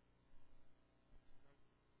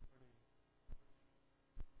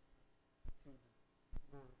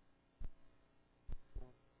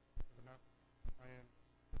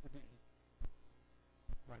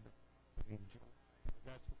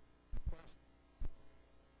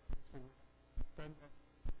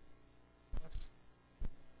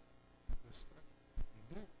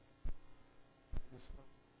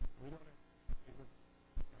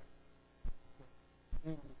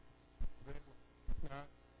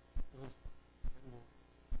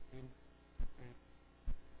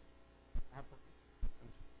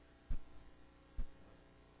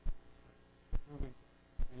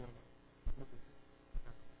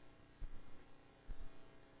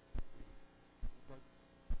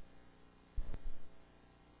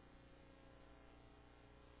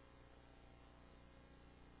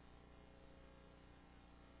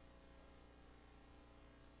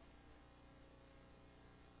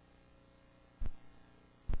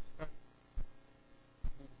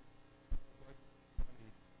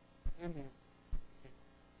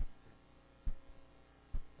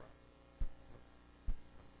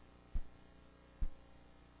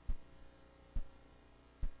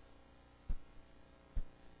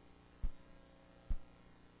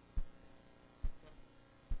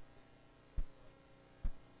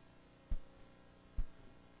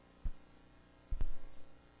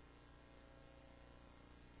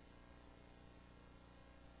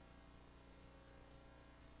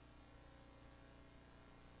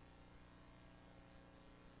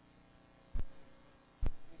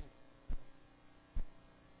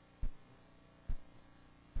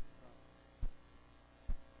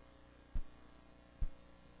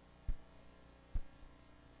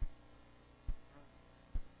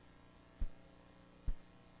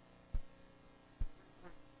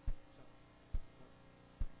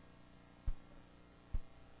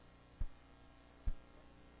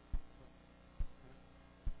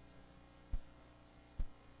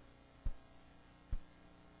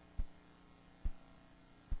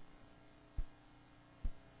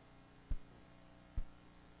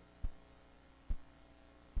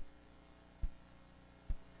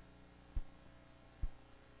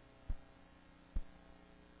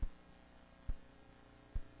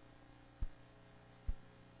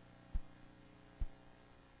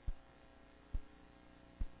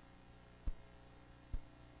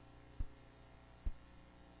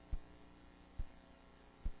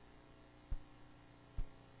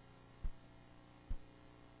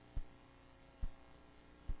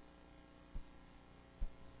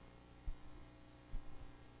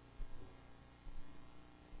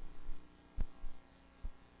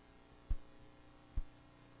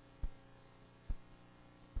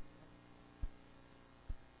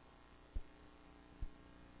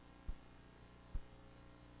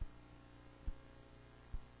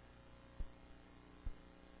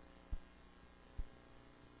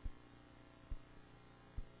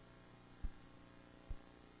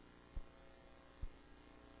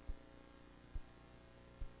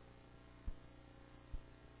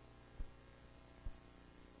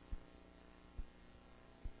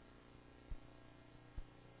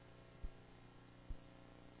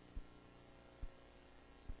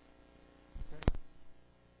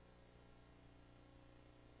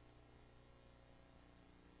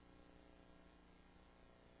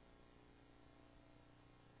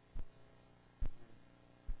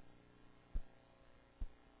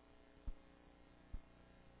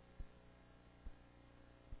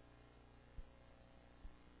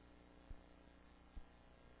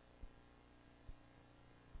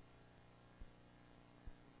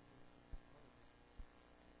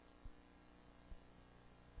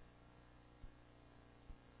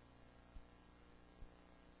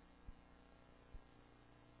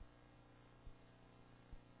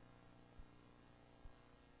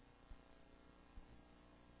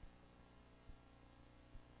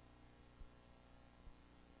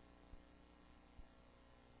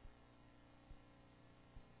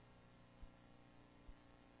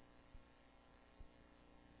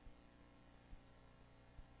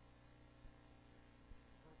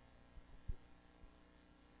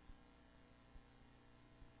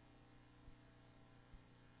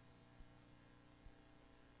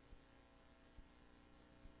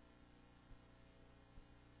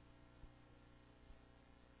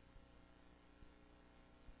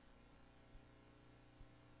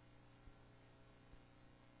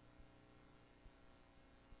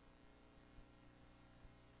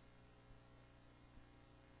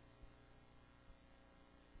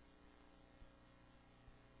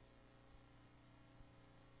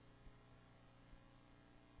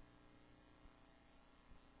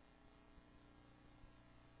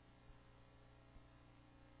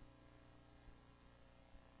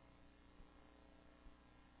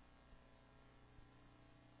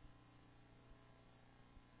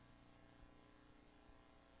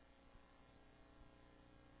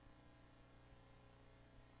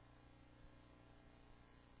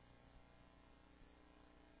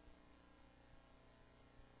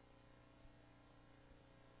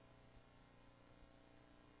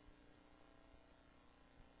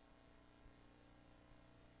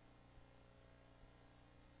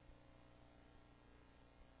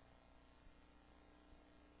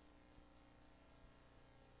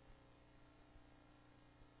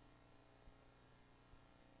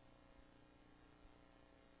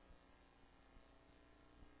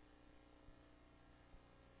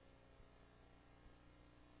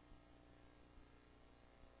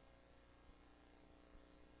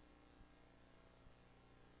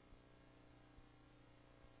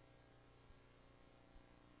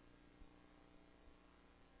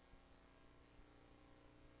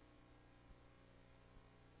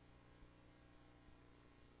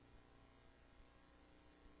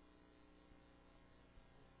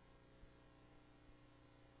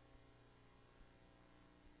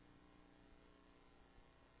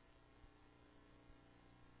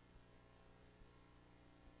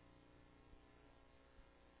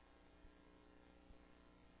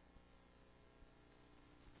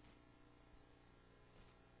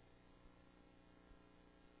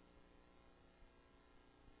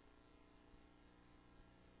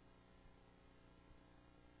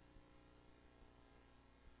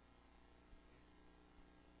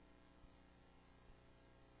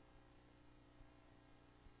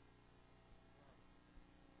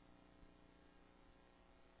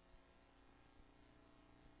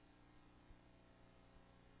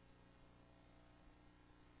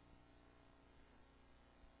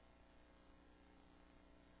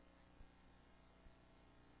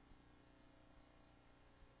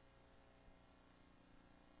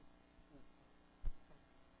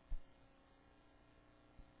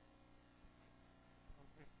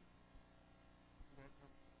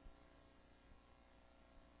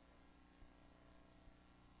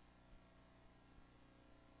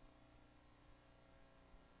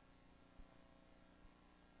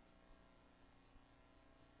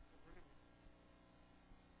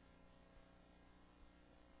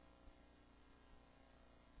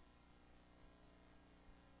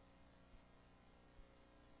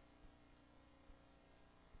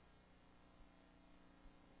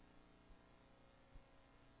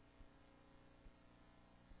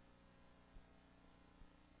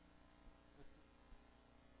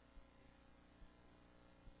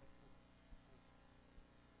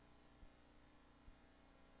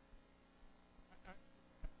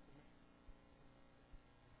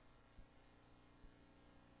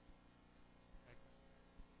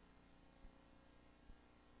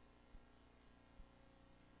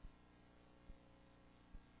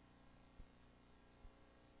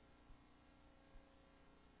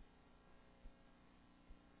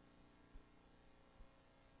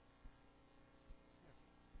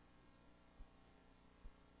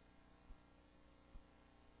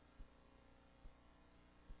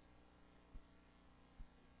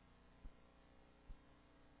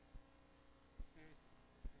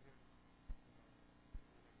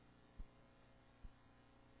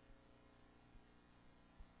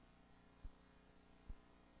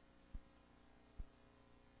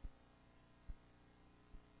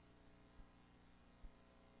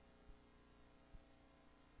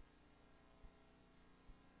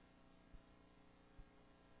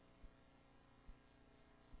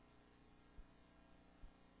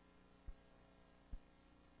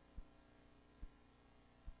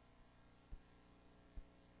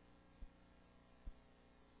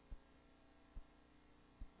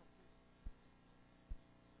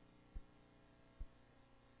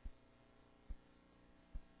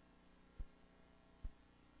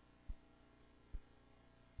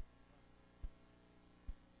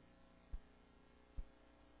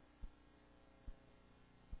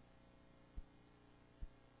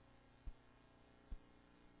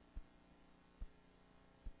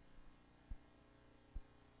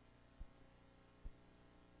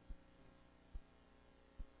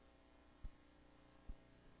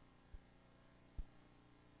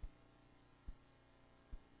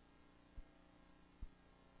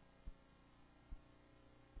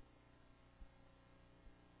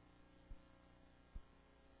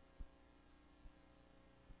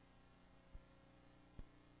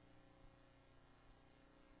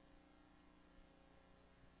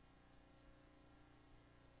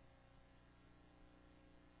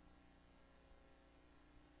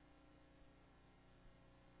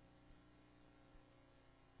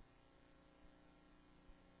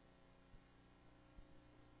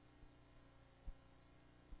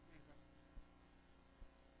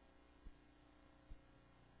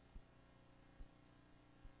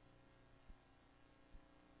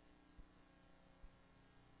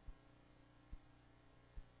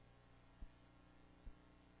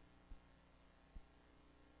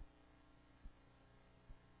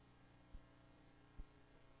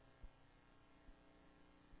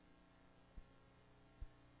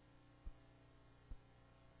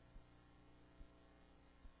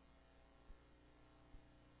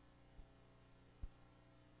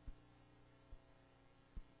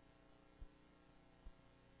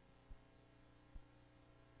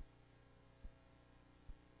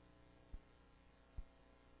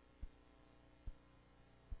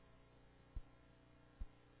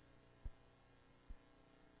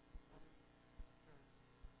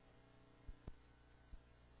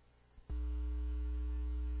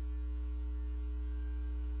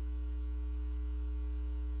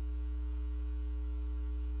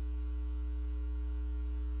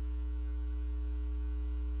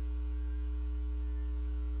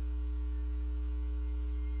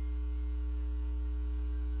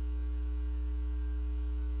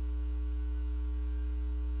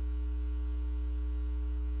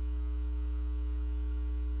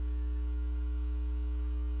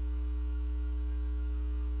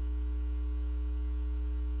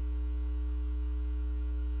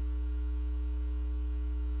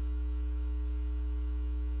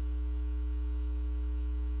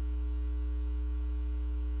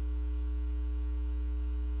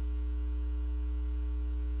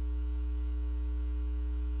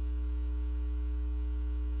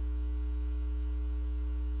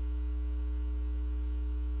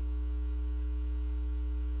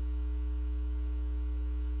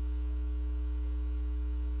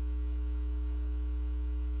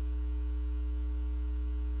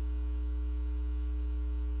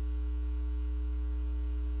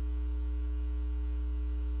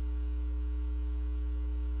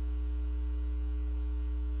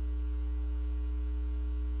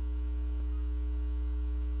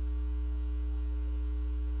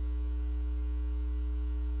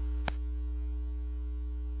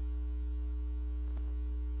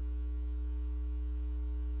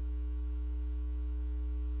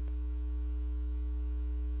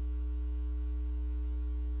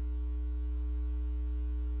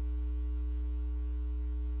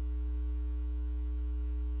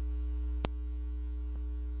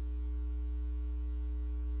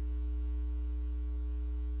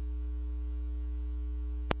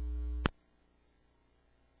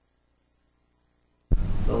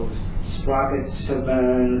Sprockets have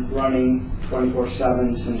been running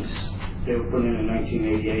 24/7 since they were put in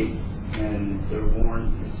 1988, and they're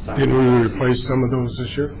worn. It's time. Didn't we replace some of those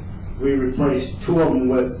this year? We replaced 2 of them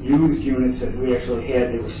with used units that we actually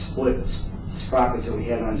had. They were split sprockets that we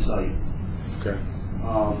had on site. Okay.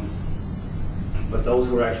 But those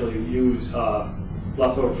were actually used,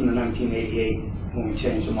 left over from the 1988 when we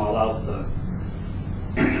changed them all out. The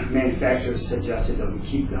manufacturer suggested that we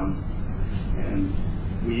keep them, and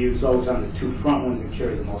we use those on the 2 front ones that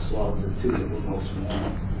carry the most load. The 2 that were most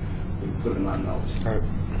worn, we put them on those. All right.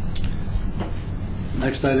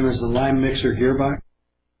 Next item is the lime mixer gearbox.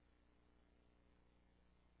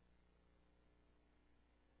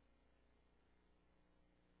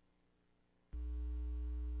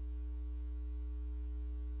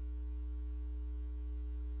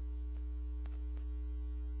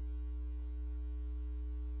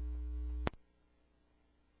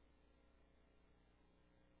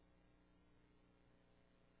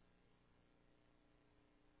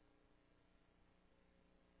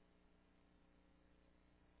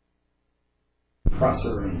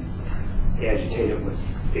 Compressor and agitate it with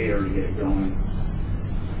air to get it going.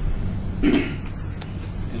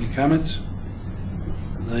 Any comments?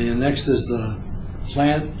 The next is the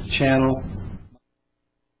plant channel.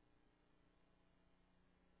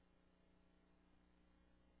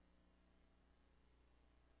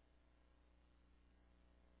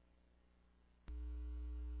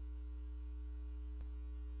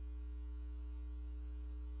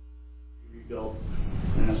 Rebuilt,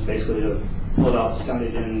 and that's basically to pull it out, send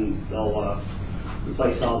it in. They'll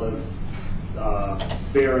replace all the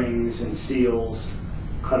bearings and seals,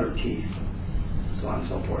 cutter teeth, so on and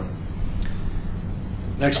so forth.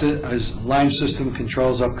 Next is lime system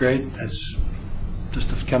controls upgrade. That's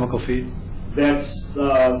just a chemical feed. That's,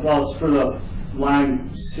 well, it's for the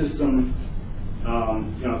line system,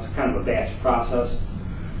 it's kind of a batch process.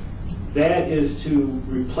 That is to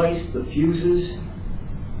replace the fuses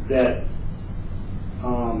that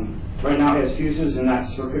right now has fuses and not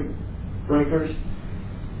circuit breakers.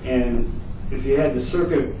 And if you had the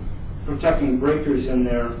circuit protecting breakers in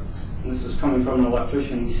there, and this is coming from an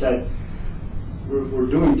electrician, he said, we're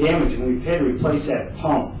doing damage, and we've had to replace that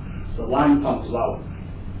pump, the line pump, about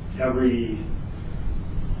every,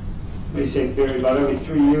 they say, Barry, about every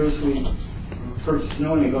 3 years we purchase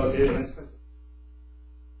new, and they go, it's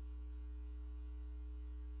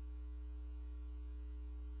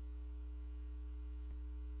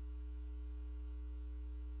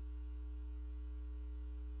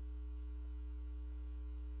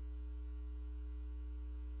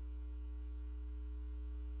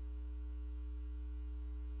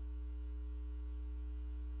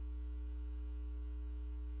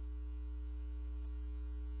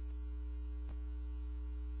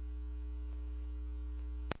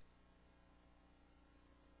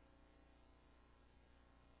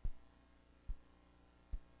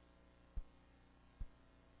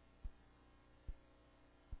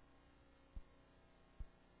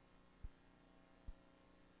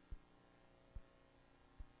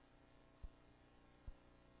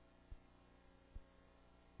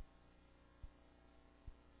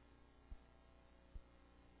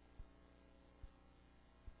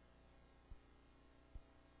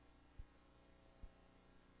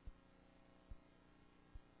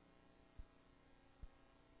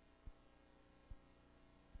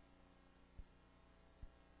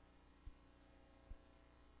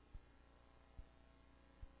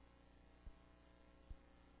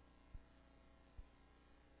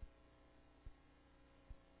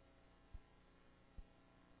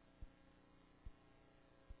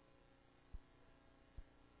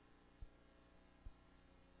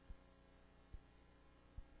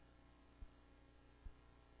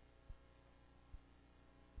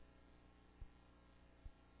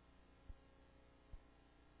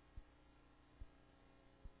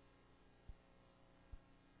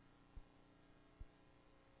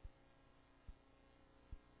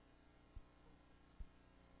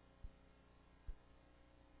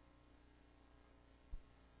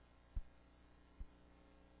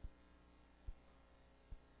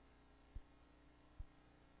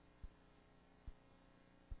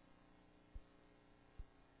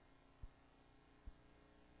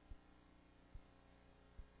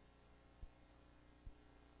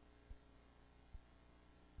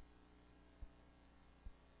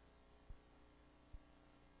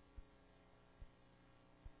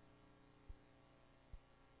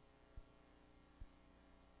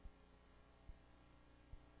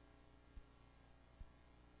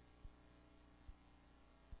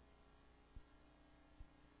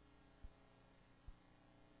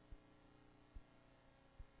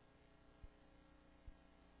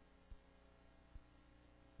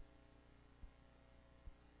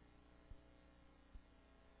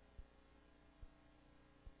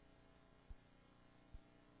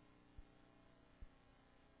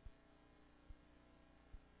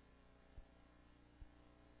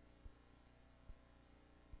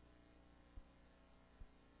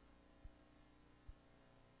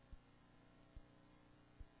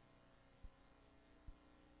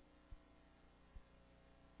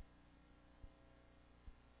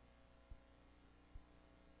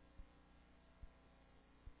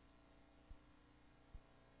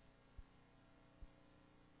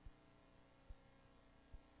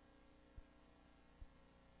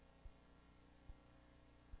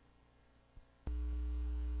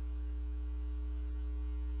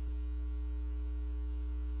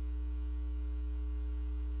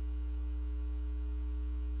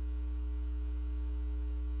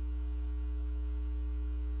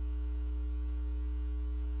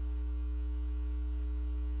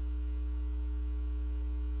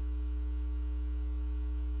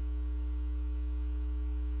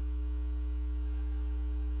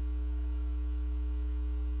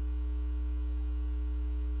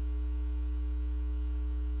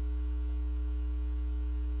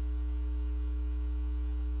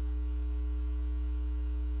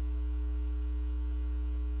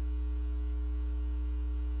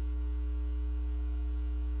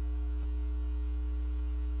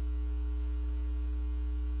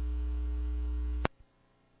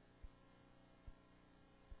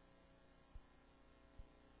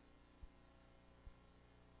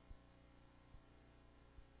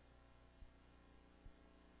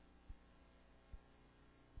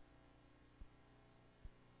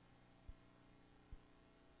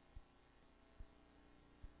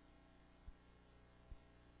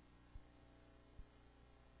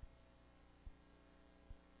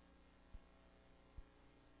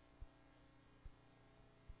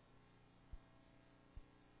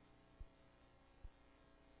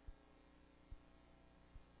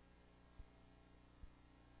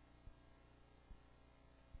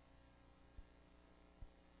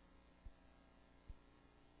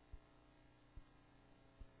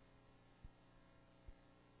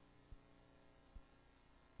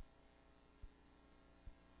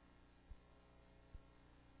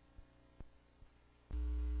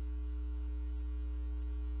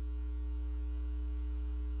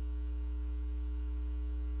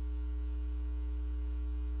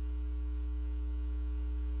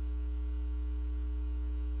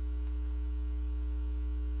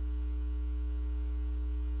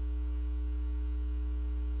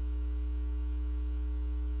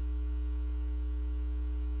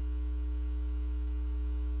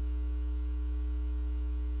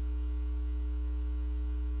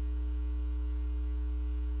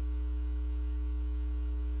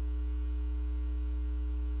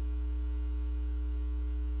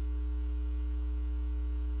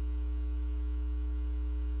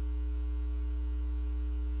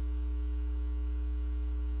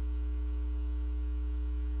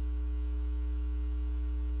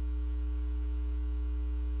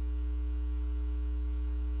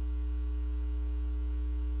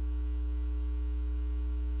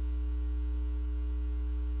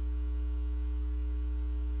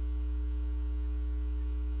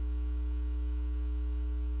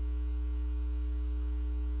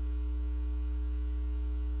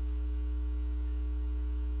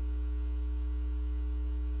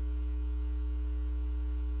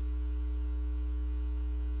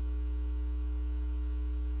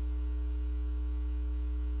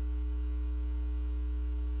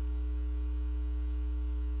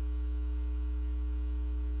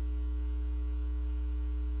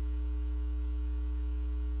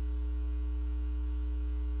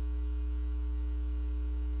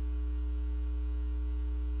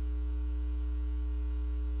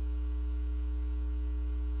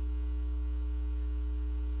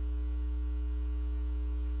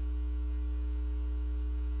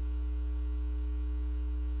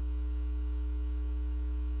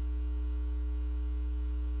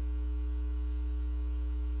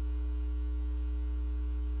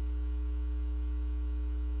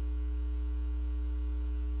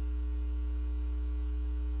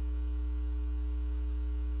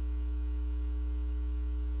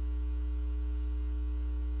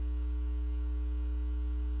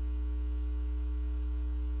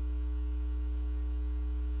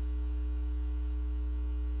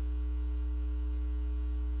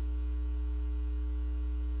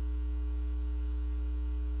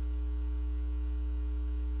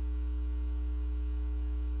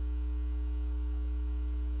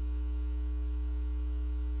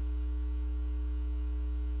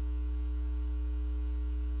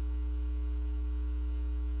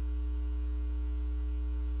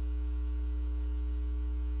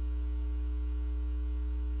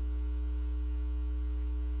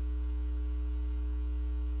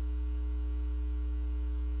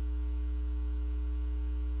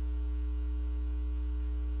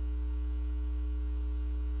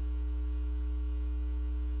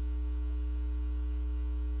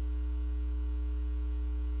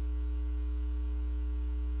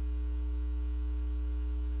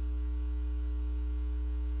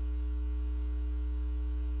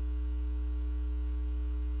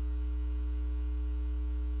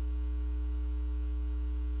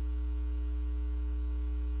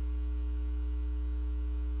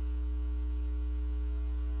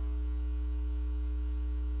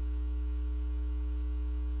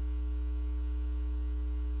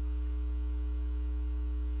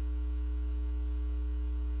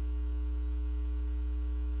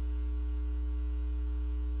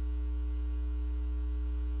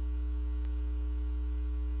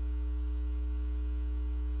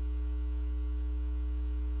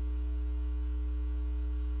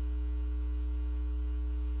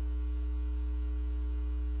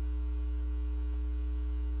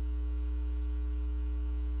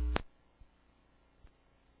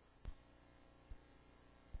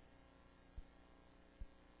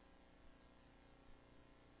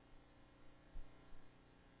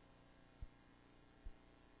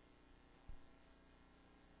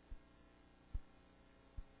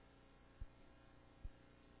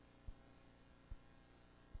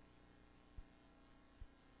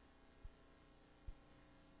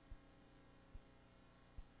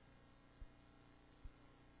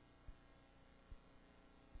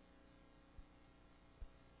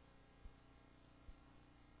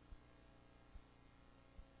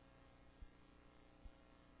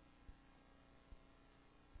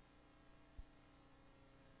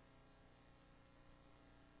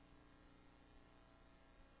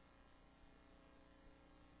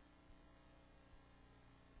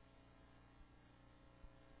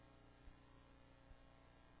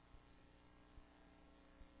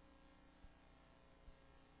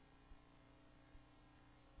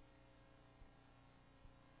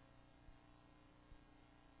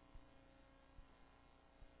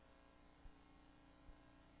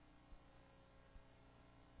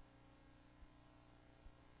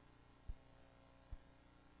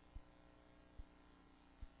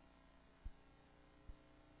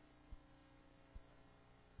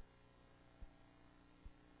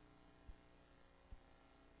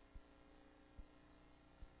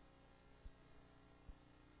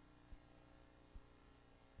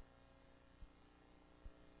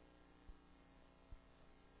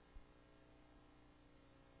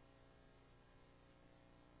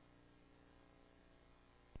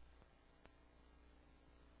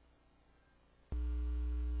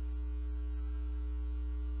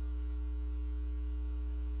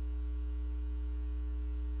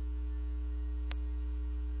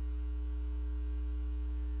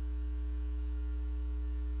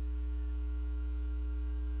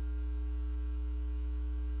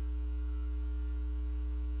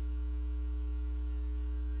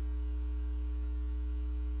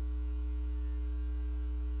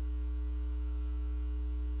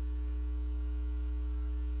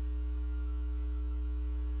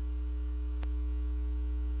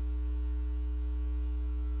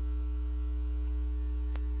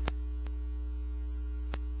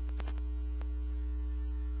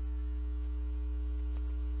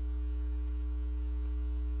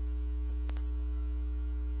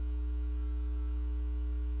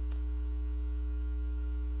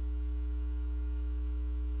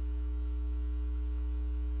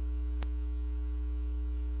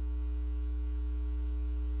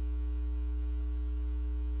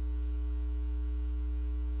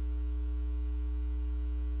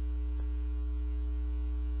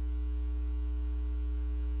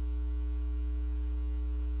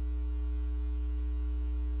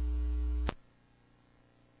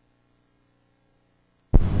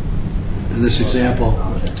in this example,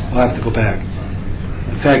 we'll have to go back.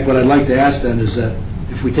 In fact, what I'd like to ask then is that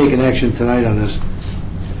if we take an action tonight on this,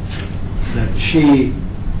 that she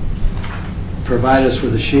provide us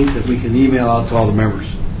with a sheet that we can email out to all the members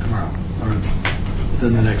tomorrow, or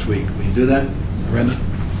within the next week. Will you do that, Brenda?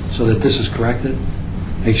 So that this is corrected?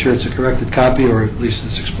 Make sure it's a corrected copy, or at least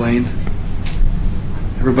it's explained.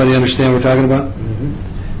 Everybody understand what we're talking about?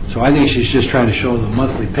 So I think she's just trying to show the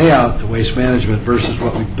monthly payout to Waste Management versus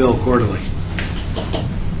what we bill quarterly.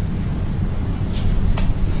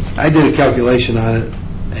 I did a calculation on it,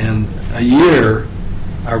 and a year,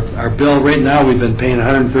 our bill right now, we've been paying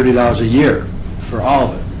 $130 a year for all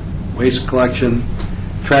of it. Waste collection,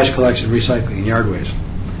 trash collection, recycling, and yard waste.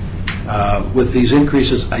 With these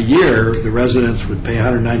increases a year, the residents would pay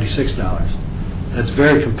 $196. That's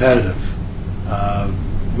very competitive.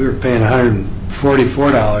 We were paying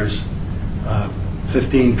 $144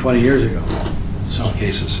 15, 20 years ago in some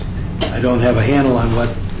cases. I don't have a handle on what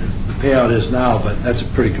the payout is now, but that's a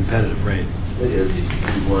pretty competitive rate. It is.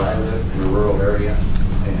 Where I live, in a rural area,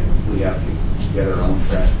 and we have to get our own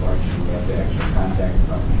trash collection. We have to actually contact the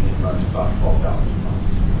company. It runs about $12 a month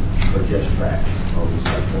for just trash. Or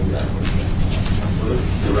recycling that.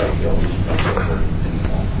 The right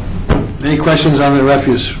bill. Any questions on the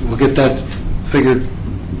refuse? We'll get that figured.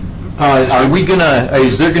 Are we gonna?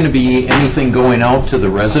 Is there going to be anything going out to the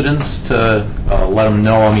residents to let them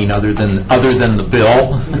know? I mean, other than the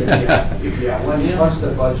bill. Yeah. Once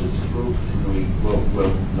the budget's approved, we will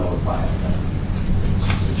notify them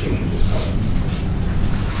the change is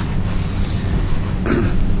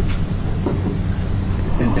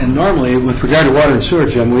coming. And normally, with regard to water and sewer,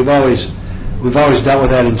 Jim, we've always dealt with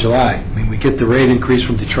that in July. I mean, we get the rate increase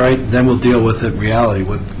from Detroit, and then we'll deal with it in reality,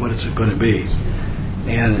 what it's going to be.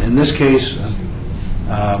 And in this case,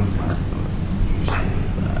 I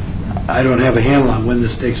don't have a handle on when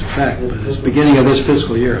this takes effect, but it's beginning of this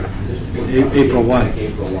fiscal year, April 1.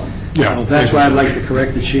 Yeah. Well, that's why I'd like to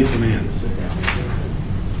correct the sheet from Ann.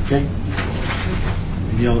 Okay?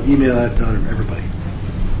 And you'll email that to everybody.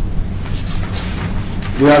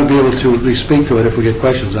 We ought to be able to at least speak to it if we get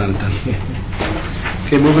questions on it then.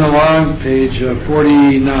 Okay, moving along, page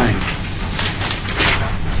 49.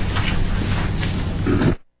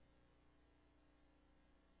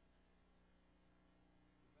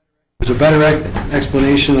 There's a better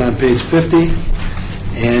explanation on page 50,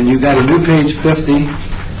 and you got a new page 50.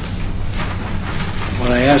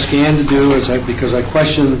 What I asked Ann to do is, because I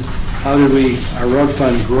questioned how did our road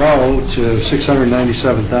fund grow to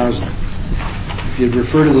 $697,000. If you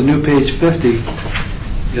refer to the new page 50,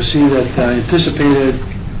 you'll see that anticipated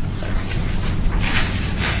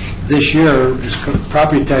this year is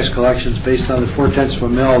property tax collections based on the 4/10 of a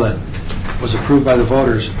mil that was approved by the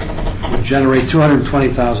voters would generate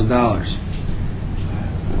 $220,000.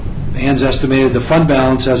 Ann's estimated the fund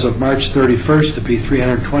balance as of March 31st to be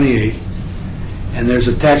 $328,000, and there's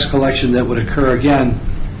a tax collection that would occur again.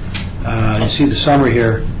 You see the summary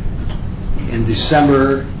here in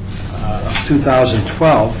December of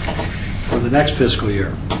 2012 for the next fiscal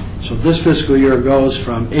year. So this fiscal year goes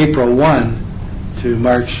from April 1 to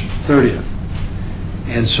March 30th.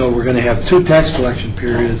 And so we're going to have two tax collection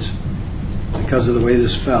periods because of the way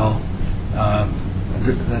this fell.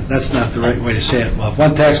 That's not the right way to say it. We'll have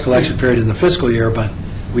one tax collection period in the fiscal year, but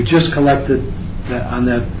we just collected on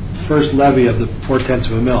that first levy of the 4/10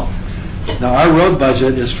 of a mil. Now, our road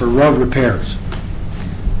budget is for road repairs.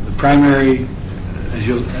 The primary,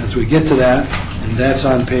 as we get to that, and that's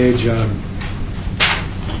on page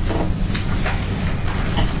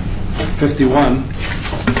 51.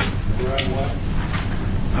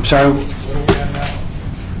 I'm sorry?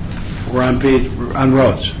 We're on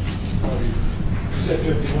roads. You said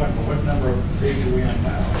 51, but what number of page are we on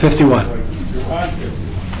now? 51. You're on 50.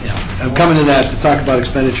 Yeah, I'm coming to that to talk about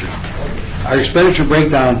expenditure. Our expenditure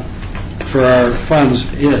breakdown for our funds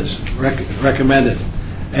is recommended.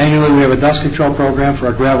 Annually, we have a dust control program for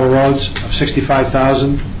our gravel roads of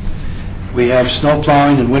 $65,000. We have snow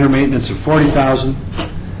plowing and winter maintenance of $40,000,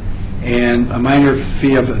 and a minor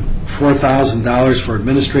fee of $4,000 for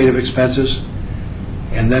administrative expenses,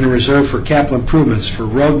 and then a reserve for capital improvements. For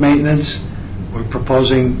road maintenance, we're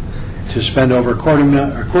proposing to spend over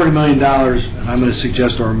 $250,000, and I'm going to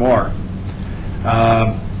suggest or more.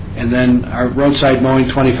 And then our roadside mowing,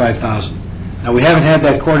 $25,000. Now, we haven't had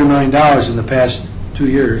that $250,000 in the past 2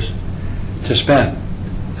 years to spend.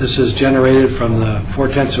 This is generated from the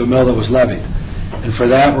 4/10 of a mil that was levied. And for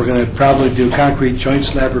that, we're going to probably do concrete joint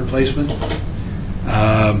slab replacement.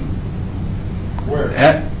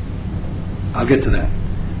 Where? I'll get to that.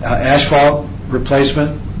 Asphalt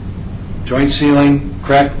replacement, joint sealing,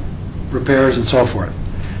 crack repairs, and so forth.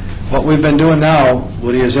 What we've been doing now,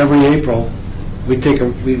 Woody, is every April, we meet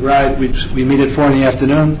at 4 in the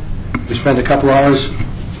afternoon, we spend a couple hours,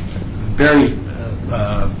 Barry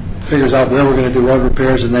figures out where we're going to do road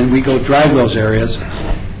repairs, and then we go drive those areas.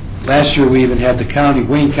 Last year, we even had the county,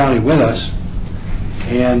 Wayne County, with us,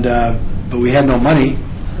 and but we had no money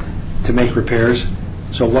to make repairs.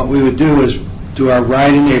 So what we would do is do our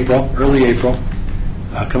ride in April, early April,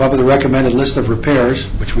 come up with a recommended list of repairs,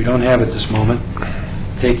 which we don't have at this moment,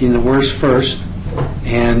 taking the worst first,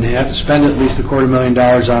 and have to spend at least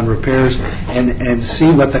 $250,000 on repairs, and see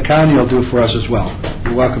what the county will do for us as well.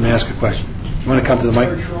 You're welcome to ask a question. You want to come to the mic?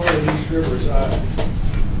 Church Road and East River is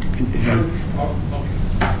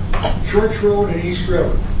Church Road and East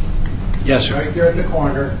River. Yes, sir. Right there at the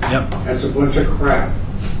corner. Yep. That's a bunch of crap.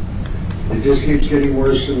 It just keeps getting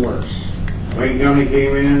worse and worse. Wayne County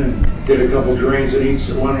came in and did a couple drains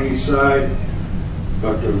one on each side,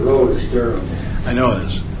 but the road is terrible. I know it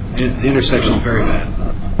is. The intersection is very bad.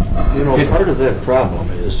 You know, part of that problem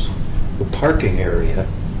is the parking area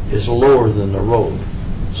is lower than the road,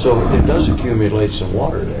 so it does accumulate some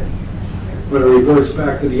water there. But it reverts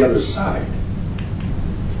back to the other side.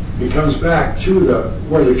 It comes back to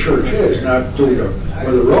where the church is, not to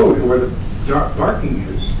where the road, where the parking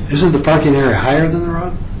is. Isn't the parking area higher than the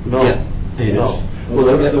road? No, Yeah, it no. is. Well,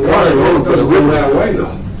 The water road doesn't go that way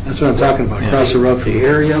though. That's what I'm talking about, across the road from the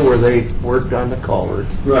area where they worked on the culvert,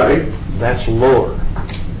 Right, that's lower.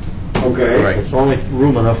 okay. Right. It's only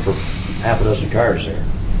room enough for half a dozen cars there.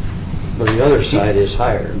 But the other side is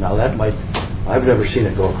higher. Now that might, I've never seen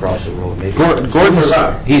it go across the road. Maybe. Gordon's,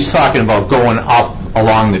 he's talking about going up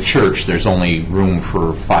along the church. There's only room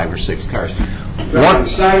for 5 or 6 cars. One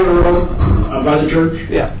side of the road, by the church?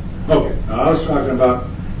 Yeah. Okay, now I was talking about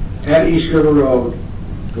at East River Road,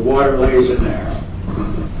 the water lays in there.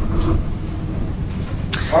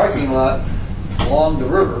 Parking lot along the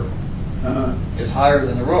river Uh-huh. is higher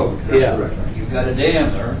than the road. Yeah. You've got a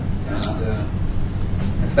dam there, and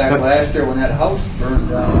in fact, last year when that house burned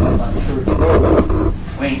down on Church Road,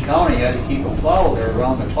 Wayne County had to keep a plow there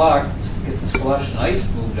around the clock to get the slush and ice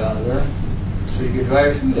moved out of there, so you could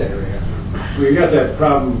drive through that area. Well, you got that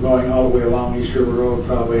problem going all the way along East River Road,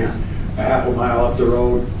 probably a half a mile up the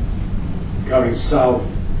road, coming south.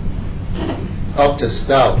 Up to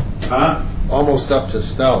Stout, Huh? almost up to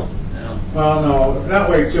Stout. Well, no, that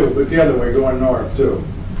way too, but the other way, going north too.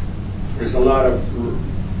 There's a lot of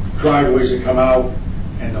driveways that come out,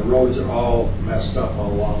 and the roads are all messed up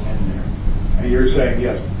all along in there. And you're saying,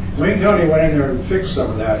 yes, Wayne County went in there and fixed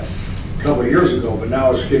some of that a couple of years ago, but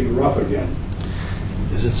now it's getting rough again.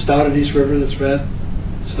 Is it Stout at East River that's bad?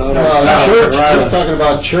 Stout Church, just talking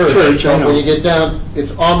about Church. Church, I know. When you get down,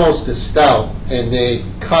 it's almost to Stout, and they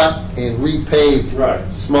cut and repaved Right.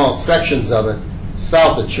 small sections of it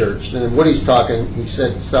south of Church. And then Woody's talking, he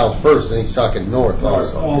said south first, and he's talking north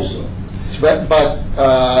also. Also. But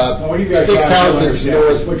Well, you guys 6 gotta houses understand,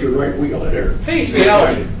 north. just put your right wheel in there. Hey,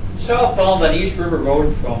 reality, southbound on East River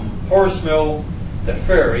Road from Horse Mill to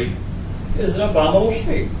Ferry is an abominable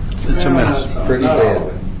shape. It's a mess. Pretty Not bad. all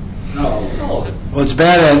of it. No. Oh, What's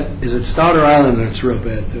bad at, is it Stout or Island that's real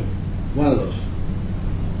bad too? One of those.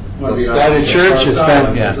 Stout at Church is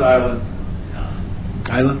bad. Yeah. It's Island.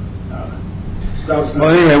 Island? Stout's Well,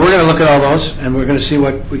 not. anyway, we're going to look at all those, and we're going to see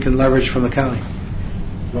what we can leverage from the county.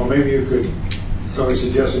 Well, maybe you could, somebody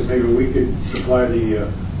suggested maybe we could supply the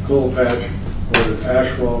coal patch or the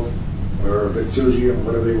asphalt or bitusium,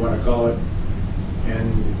 whatever you want to call it,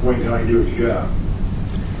 and Wayne County do its job.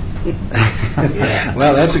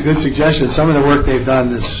 Well, that's a good suggestion. Some of the work they've done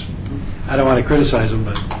is, I don't want to criticize them,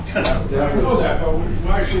 but, Yeah, I know that, but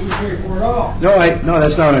why should we pay for it all? no,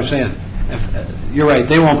 that's not what I'm saying. You're right,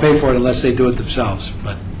 they won't pay for it unless they do it themselves,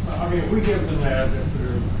 but I mean, if we give them that, if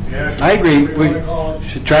they're, the asphalt, I agree. whatever you want to call We it,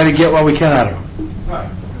 should try to get what we can out of them. right,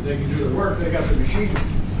 if they can do the work, they got the machine.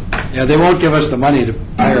 Yeah, they won't give us the money to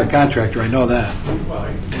hire a contractor, I know that. Well,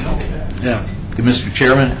 I know that. Yeah. Mr.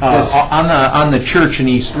 Chairman, Yes. on the church in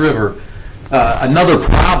East River, another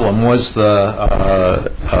problem was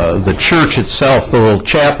the church itself, the little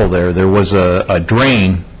chapel there. There was a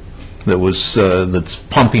drain that was that's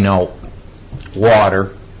pumping out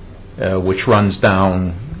water, which runs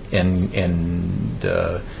down and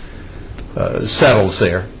settles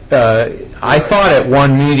there. I thought at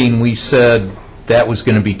one meeting we said that was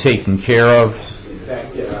going to be taken care of. In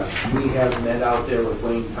fact, we have met out there with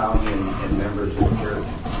Wayne County and members of the church,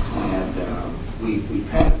 and we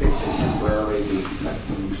kind of fixed it temporarily. We cut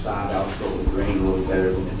some sod out so it would drain a little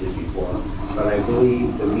better than it did before. But I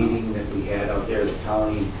believe the meeting that we had out there, the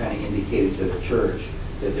county kind of indicated to the church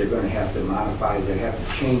that they're going to have to modify, they have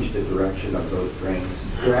to change the direction of those drains.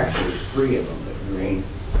 There actually is 3 of them that drain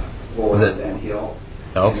or That- that hill.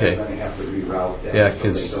 Okay. And they're going to have to reroute them Yeah, so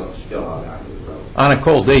 'cause- they don't spill out onto the road. On a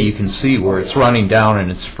cold day, you can see where it's running down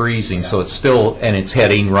and it's freezing, so it's still, and it's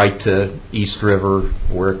heading right to East River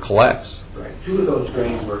where it collects. Right. 2 of those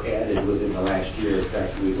drains were added within the last year. In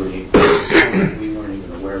fact, we weren't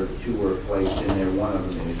even aware that 2 were placed in there. One of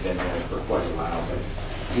them had been there for quite a while. But,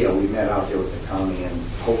 yeah, we met out there with the county, and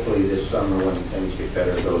hopefully this summer, when things get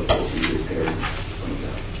better, those will be repaired and cleaned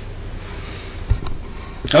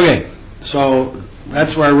up. Okay, so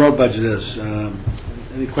that's where our road budget is.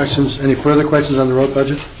 Any questions, any further questions on the road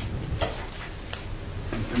budget?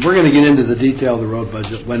 And we're going to get into the detail of the road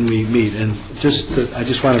budget when we meet, and I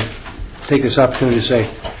just want to take this opportunity to say,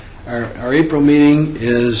 our April meeting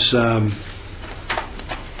is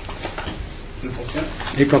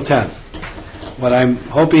April 10th. What I'm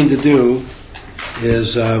hoping to do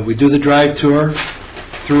is we do the drive tour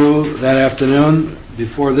through that afternoon.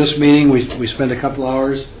 Before this meeting, we spend a couple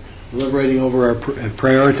hours deliberating over our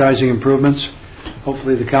prioritizing improvements.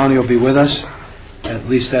 Hopefully the county will be with us. At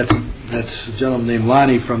least that's a gentleman named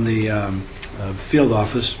Lonnie from the field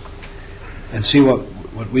office, and see what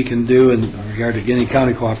we can do in regard to getting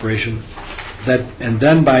county cooperation.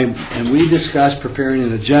 And we discuss preparing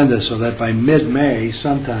an agenda so that by mid-May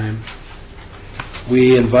sometime,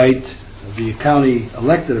 we invite the county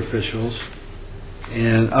elected officials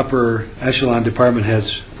and upper echelon department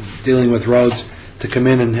heads dealing with roads to come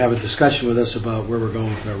in and have a discussion with us about where we're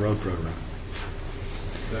going with our road program.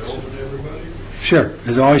 Is that open to everybody? Sure,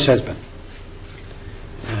 as it always has been.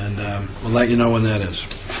 And we'll let you know when that is.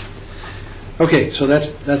 Okay, so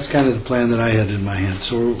that's kind of the plan that I had in my hand.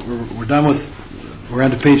 So we're done we're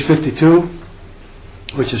on to page 52,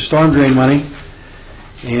 which is storm drain money.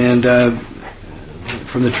 And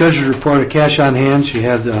from the treasurer's report of cash on hand, she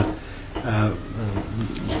had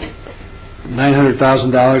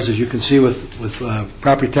 $900,000, as you can see, with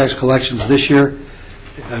property tax collections this year.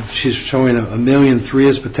 She's showing $1.3 million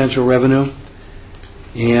as potential revenue.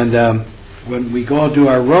 And when we go and do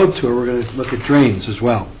our road tour, we're going to look at drains as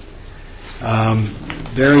well.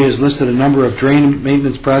 Barry has listed a number of drain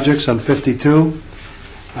maintenance projects on 52.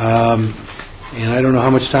 And I don't know how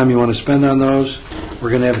much time you want to spend on those. We're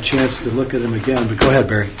going to have a chance to look at them again, but go ahead,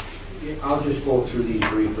 Barry. I'll just go through these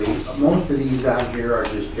briefly. Most of these out here are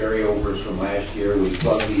just carryovers from last year. We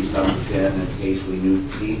plug these numbers in case we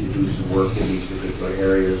need to do some work in these particular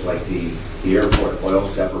areas, like the airport oil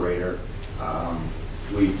separator.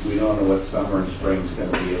 We don't know what summer and spring is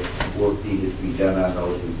going to be. If work needed to be done on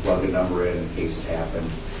those, we plug a number in case it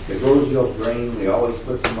happens. The Groseville drain, we always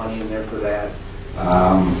put some money in there for that.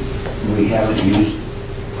 We haven't used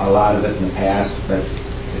a lot of it in the past, but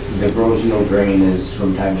the Groseville drain is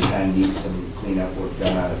from time to time needs some cleanup work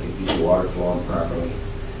done on it to keep the water flowing properly.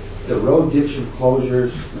 The road ditch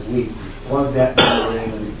enclosures, we plug that number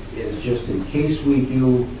in is just in case we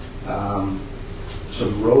do some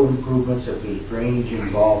road improvements. If there's drainage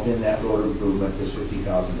involved in that road improvement, this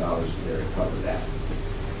 $50,000 is there to cover that.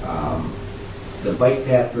 The bike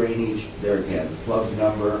path drainage, there again, plug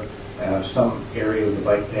number. Some area of the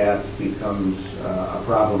bike path becomes a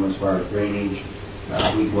problem as far as drainage.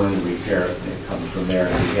 We go in and repair it, and it comes from there,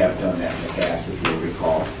 and we have done that in the past, if you'll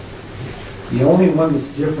recall. The only one that's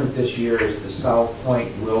different this year is the South Point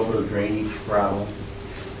Wilbur drainage problem.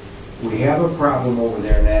 We have a problem over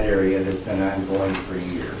there in that area that's been ongoing for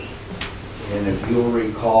years. And if you'll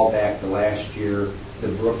recall back to last year, the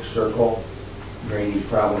Brook Circle drainage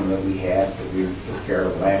problem that we had that we took care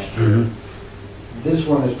of last year. Mm-hmm. This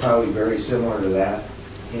one is probably very similar to that.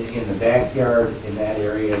 In the backyard in that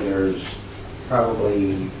area, there's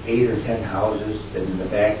probably 8 or 10 houses. And in the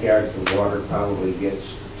backyard, the water probably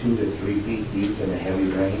gets 2 to 3 feet deep in a heavy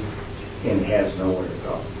rain and has nowhere to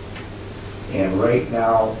go. And right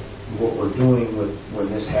now, what we're doing when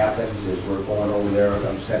this happens is we're going over there.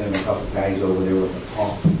 I'm sending a couple guys over there with a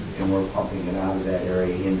pump, and we're pumping it out of that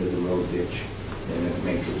area into the road ditch, and it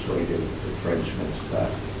makes its way to the Frenchman's Cut.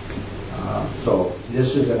 So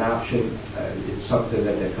this is an option. It's something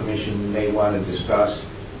that the commission may want to discuss.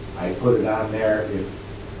 I put it on there. If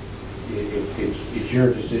it's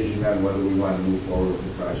your decision on whether we want to move forward with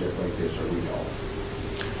a project like this or we don't.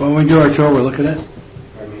 When we do our tour, we'll look at it.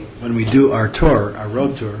 Pardon me? When we do our tour, our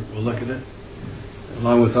road tour, we'll look at it,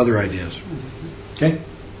 along with other ideas. Okay?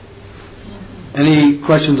 Any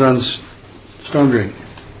questions on storm drain?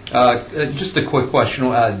 Just a quick question.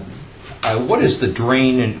 What is the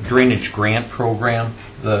drainage grant program?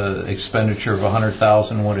 The expenditure of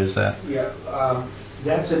 $100,000. What is that? Yeah,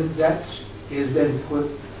 that has been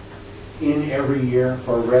put in every year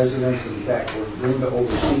for residents. In fact, we're going to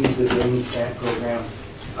oversee the drainage grant program.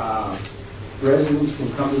 residents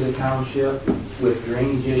can come to the township with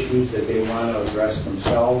drainage issues that they want to address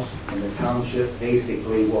themselves, and the township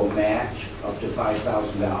basically will match up to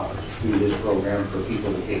 $5,000 through this program for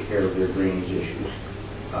people to take care of their drainage issues.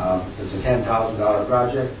 It's a $10,000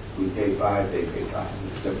 project, we pay $5,000, they pay $5,000.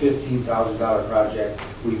 It's a $15,000 project,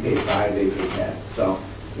 we pay $5,000, they pay $10,000. So,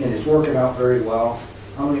 and it's working out very well.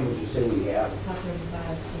 How many would you say we have? About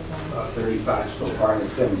 35 so far. 35 so far, and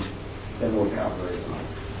it's been working out very well.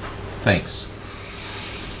 Thanks.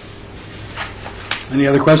 Any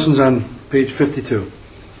other questions on page 52?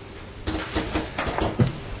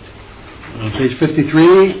 Page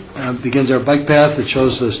 53 begins our bike path. It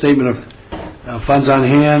shows the statement of funds on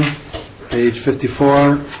hand. Page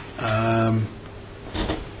 54,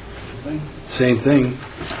 same thing.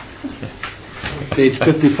 Page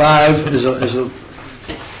 55 is a.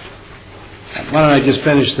 Why don't I just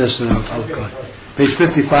finish this and I'll go. Page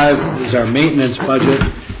 55 is our maintenance budget,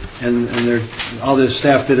 and all this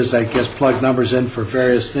staff did is, I guess, plug numbers in for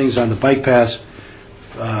various things on the bike paths,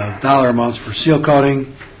 dollar amounts for seal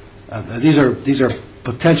coating. These are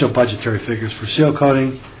potential budgetary figures for seal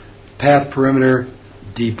coating, path perimeter,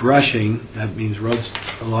 debrushing, that means roads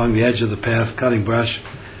along the edge of the path, cutting brush,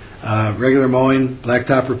 regular mowing,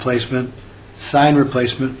 blacktop replacement, sign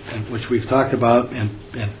replacement, which we've talked about, and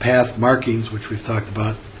path markings, which we've talked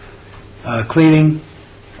about, cleaning,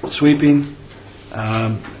 sweeping.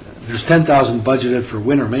 There's $10,000 budgeted for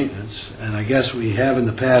winter maintenance, and I guess we have in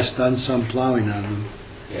the past done some plowing on them.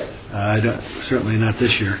 Certainly not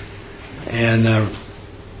this year. And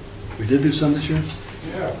we did do some this year?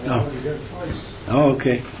 Yeah, Oh. we got twice. Oh,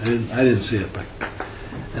 okay. I didn't see it, but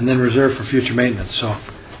and then reserved for future maintenance. So,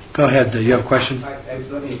 go ahead. You have a question?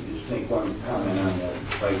 Let me just make one comment on the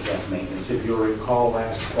bike path maintenance. If you'll recall,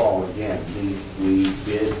 last fall, again, we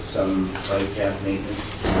did some bike path maintenance,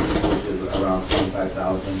 which is around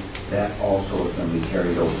 $25,000. That also is going to be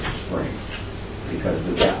carried over to spring, because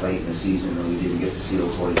we got late in the season and we didn't get the seal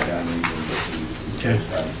coating done, and we didn't get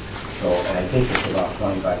the done. So, and I think it's about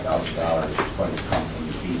 $25,000 that's going to come from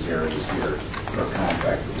these areas here for a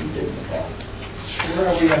contract that we did in the fall.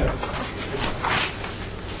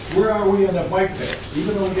 Where are we on the bike path?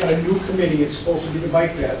 Even though we got a new committee, it's supposed to be the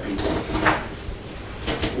bike path people.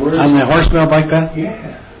 On the Horsemail bike path?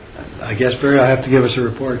 Yeah. I guess, Barry, I'll have to give us a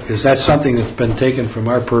report, because that's something that's been taken from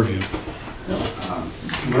our purview.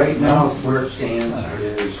 Right now, where it stands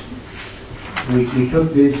is, we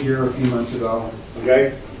took bids here a few months ago.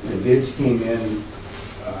 Okay. The bids came in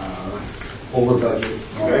over budget,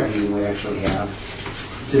 more money than we actually have.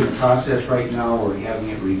 It's in the process right now, we're having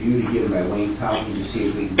it reviewed again by Wayne County to see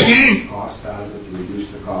if we can get the cost out of it, to reduce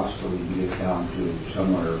the cost, so we can get it down to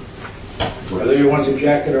somewhere. Are they the ones that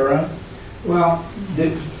jack it around? Well,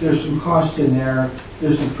 there's some costs in there.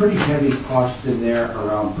 There's some pretty heavy costs in there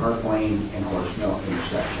around Park Lane and Horse Mill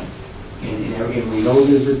intersection. And we know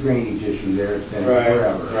there's a drainage issue there. It's been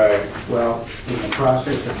forever. Right. Well, in the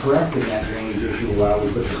process of correcting that drainage issue while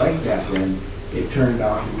we put the bike path in, it turned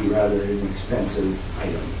out to be rather an expensive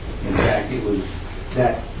item. In fact, it was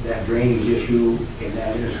that drainage issue in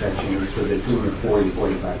that intersection was to the tune of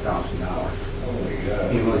 $45,000. Oh my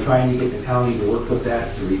God. And we're trying to get the county to work with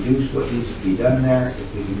that to reduce what needs to be done there.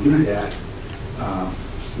 If we can do that,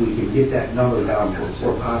 we can get that number down to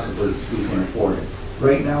where possibly we can afford it.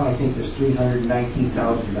 Right now, I think there's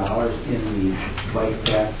 $319,000 in the bike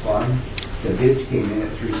path fund. The bids came in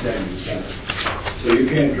at $377,000. So you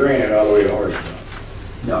can't drain it all the way to Horseshoe?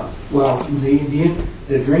 No. Well,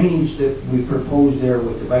 the drainage that we proposed there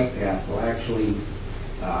with the bike path will actually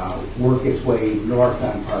work its way north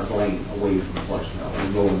on Park Lane away from Horse Mill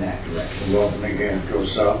and go in that direction. Well, they can't go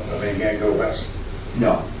south, they can't go west?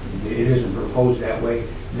 No, it isn't proposed that way.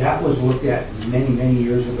 That was looked at many, many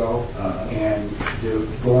years ago, and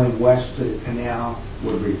going west to the canal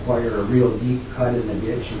would require a real deep cut in the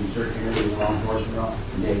ditch in certain areas along Horse Mill,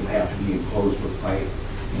 and they would have to be enclosed with pipe.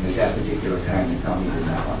 And at that particular time, the county did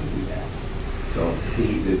not want to do that. So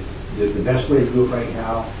the best way to do it right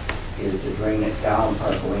now is to drain it down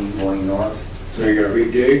Park Lane going north. So you're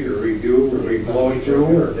going to redig or redo or re-blow it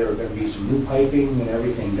through? There are going to be some new piping and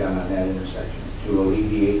everything done on that intersection to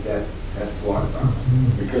alleviate that water problem.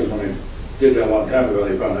 Because when they did that a long time ago,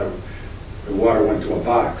 they found that the water went to a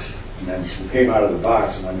box, and then came out of the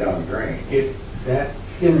box and went down the drain. That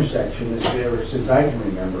intersection is there since I can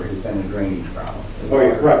remember has been a drainage problem. Oh,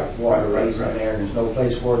 yeah, right. Water lays in there, and there's no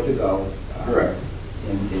place for it to go. Correct.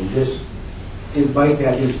 And this bike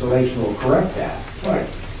path installation will correct that. Right.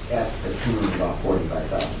 At the tune of about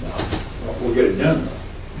 $45,000. Well, we'll get it done, though.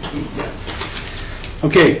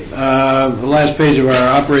 Okay, the last page of our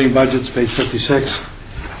operating budget's page 56,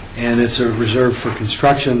 and it's a reserve for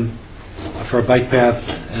construction for a bike path,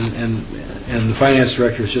 and the finance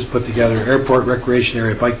director has just put together airport recreation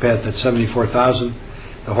area bike path at $74,000,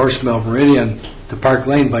 the Horse Mill Meridian to Park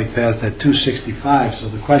Lane bike path at $265. So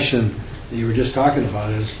the question that you were just talking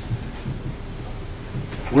about is,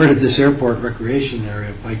 where did this airport recreation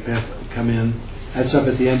area bike path come in? That's up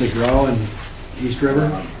at the end of Grow and East River?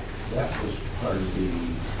 That was part of the,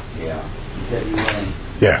 yeah.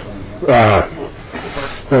 Yeah.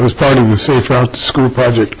 That was part of the Safe Route to School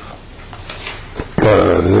project.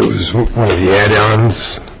 It was one of the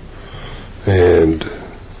add-ons, and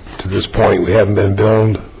to this point, we haven't been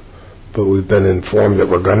billed, but we've been informed that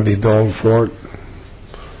we're going to be billed for it.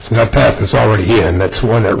 So that path is already in. That's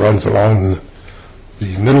one that runs along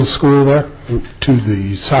the middle school there to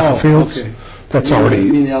the soccer fields. Okay. That's You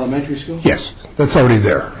already... mean the elementary school? Yes, that's already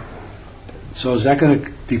there. So is that going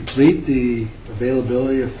to deplete the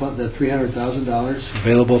availability of that $300,000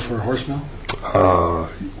 available for Horse Mill?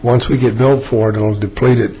 Once we get billed for it, it'll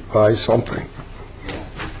deplete it by something. It's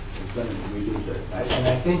going to reduce it. And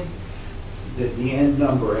I think that the end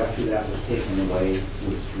number after that was taken away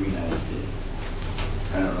was $390.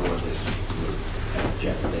 I don't know what this, I haven't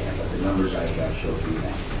checked if they have, but the numbers I got show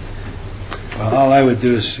 $390. Well, all I would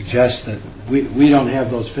do is suggest that we don't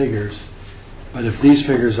have those figures, but if these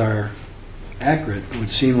figures are accurate, it would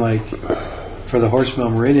seem like for the Horse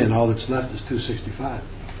Mill Meridian, all that's left is $265.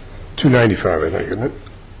 $295, I think, isn't it?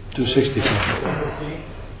 $265.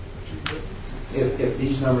 If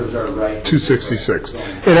these numbers are right. $266.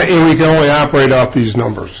 And we can only operate off these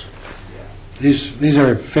numbers. These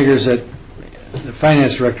are figures that the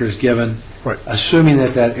finance director has given, Right. assuming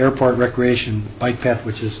that airport recreation bike path,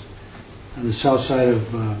 which is on the south side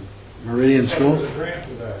of Meridian School. There was a grant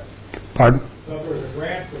for that. Pardon? There was a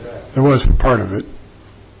grant for that. There was part of it.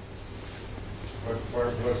 What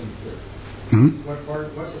part wasn't there? Hmm? What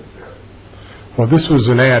part wasn't there? Well, this was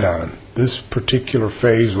an add-on. This particular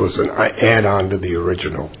phase was an add-on to the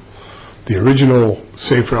original. The original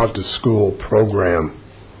Safe Route to School program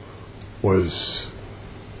was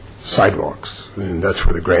sidewalks, and that's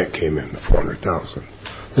where the grant came in, the $400,000.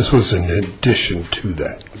 This was an addition to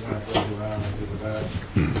that.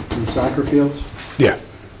 In soccer fields? Yeah.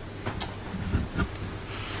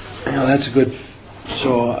 That's a good.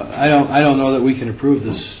 So I don't know that we can approve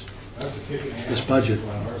this budget.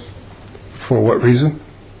 For what reason?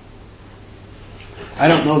 I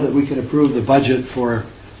don't know that we can approve the budget for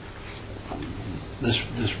this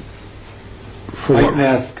For bike what,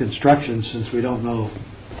 path construction, since we don't know.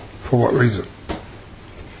 for what reason?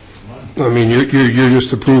 I mean, you're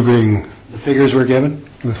just approving The figures we're given?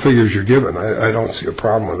 the figures you're given. I don't see a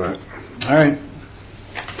problem with that. All right.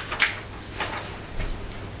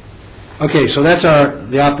 Okay, so that's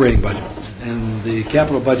the operating budget, and the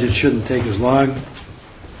capital budget shouldn't take as long.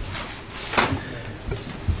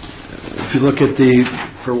 If you look at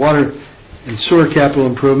for water and sewer capital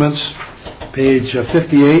improvements, page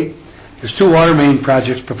 58, there's two water main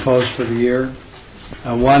projects proposed for the year.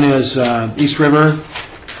 One is East River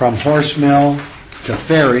from Horse Mill to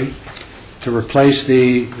Ferry to replace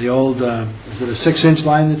the old, is it a 6-inch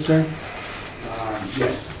line that's there?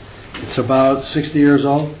 Yes. It's about 60 years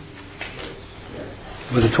old,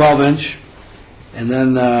 with a 12-inch. And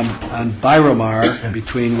then on Byromar,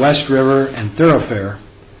 between West River and Thoroughfare,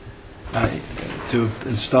 to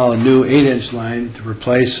install a new 8-inch line to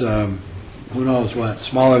replace, who knows what,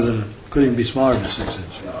 could even be smaller than a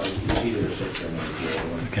 6-inch. No, it's either 6 or maybe.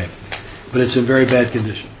 Okay. But it's in very bad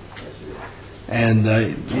condition. And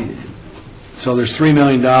so there's $3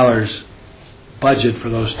 million budget for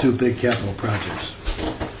those two big capital projects.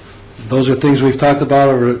 Those are things we've talked about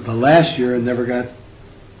over the last year and never got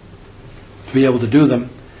to be able to do them.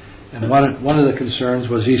 And one of the concerns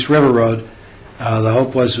was East River Road. The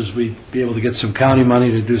hope was we'd be able to get some county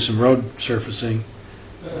money to do some road surfacing,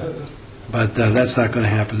 but that's not going to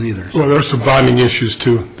happen either. Well, there's some bonding issues,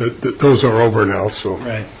 too. Those are over now, so.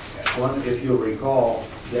 Right. One, if you'll recall,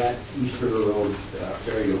 that East River Road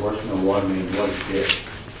ferry to Horse Mill water main was bid,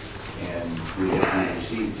 and we have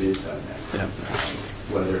received bids on that. Yep.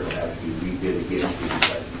 Whether it'll have to be rebid again, if we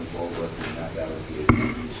decide to move forward or not, that would be a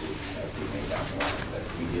decision that we make on one. But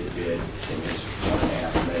we did bid, and this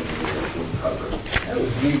 $1.5 million would cover it.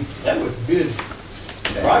 That was bid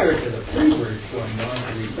prior to the pre-bridge going down to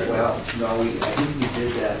the... Well, no, I think we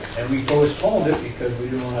did that. And we postponed it because we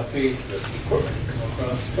didn't want to pay the equipment to come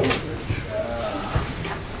across the bridge.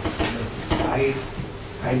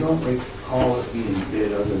 I don't recall it being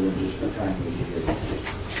bid other than just the time we did it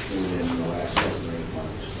within the last 7 or 8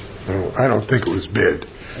 months. No, I don't think it was bid. I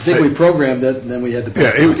think we programmed it, and then we had to pay.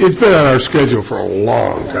 Yeah, it's been on our schedule for a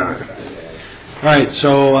long time. All right,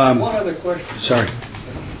 so... One other question. Sorry.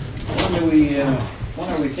 One when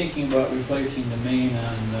are we thinking about replacing the main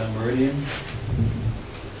on Meridian?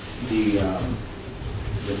 The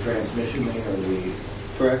transmission main or the...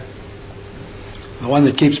 Correct. The one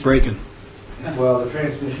that keeps breaking. Well, the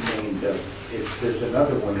transmission main, there's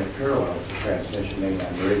another one that parallels the transmission main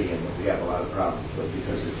on Meridian that we have a lot of problems with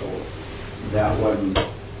because it's old. That one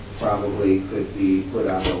probably could be put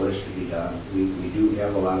on the list to be done. We do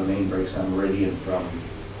have a lot of main breaks on Meridian from,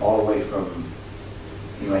 all the way from,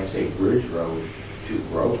 you might say, Bridge Road to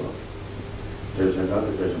Groveland. There's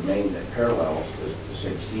a main that parallels the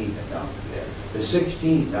 16th and down to there. The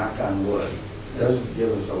 16th, knock on wood, doesn't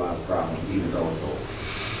give us a lot of problems, even though it's old.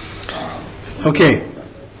 Okay.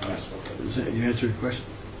 Is that, you answered your question?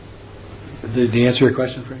 Did you answer your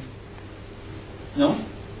question, Frank? No?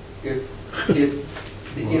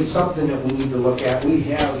 It's something that we need to look at. We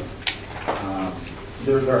have,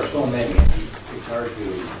 there are so many, it's hard to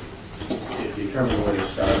determine where to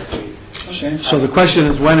start. So the question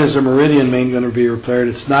is, when is the Meridian main going to be repaired?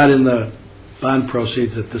 It's not in the bond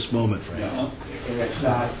proceeds at this moment, Frank. No, and it's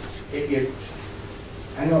not,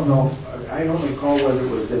 I don't know, I don't recall whether it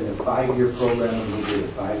was in the 5-year program, we did a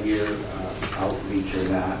 5-year outreach or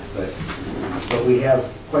not, but we have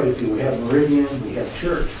quite a few. We have Meridian, we have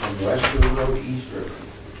Church from West River Road to East River.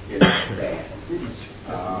 It's bad.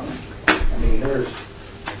 I mean, I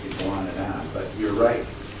could go on and on, but you're right,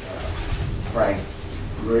 Frank.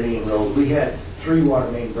 Meridian Road, we had 3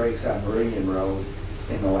 water main breaks on Meridian Road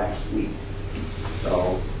in the last week.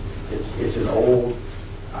 So it's an old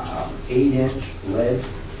 8-inch lead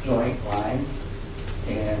joint line,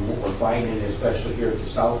 and what we're finding, especially here at the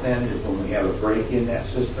south end, is when we have a break in that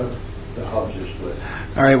system, the hubs are split.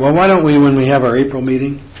 All right, well, why don't we, when we have our April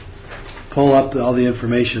meeting, pull up all the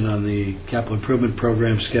information on the capital improvement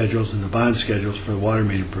program schedules and the bond schedules for the water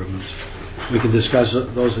main improvements. We can discuss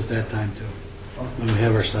those at that time, too, when we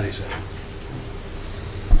have our study session.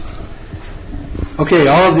 Okay,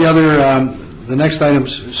 all of the other, the next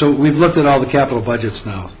items, so we've looked at all the capital budgets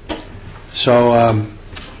now. So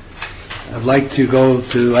I'd like to go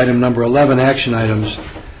to item number 11, action items,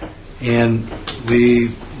 and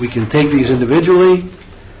we can take these individually.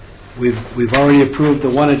 We've already approved the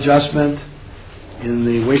one adjustment in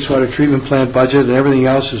the wastewater treatment plant budget, and everything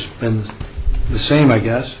else has been the same, I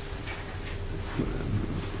guess.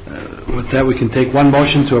 With that, we can take one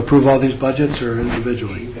motion to approve all these budgets, or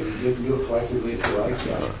individually? You can do it collectively if you like.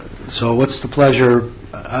 So what's the pleasure?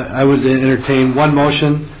 I would entertain one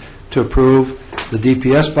motion to approve the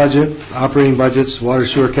DPS budget, operating budgets, water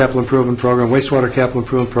sewer capital improvement program, wastewater capital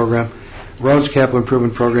improvement program, roads capital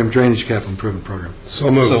improvement program, drainage capital improvement program. So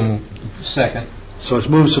moved. So second. So it's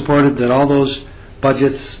moved and supported that all those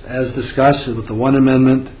budgets, as discussed, with the one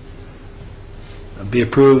amendment, be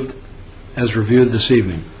approved as reviewed this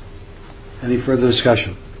evening. Any further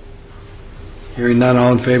discussion? Hearing none,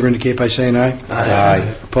 all in favor indicate by saying aye.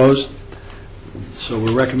 Aye. Opposed? So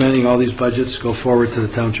we're recommending all these budgets go forward to the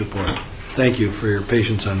Township Board. Thank you for your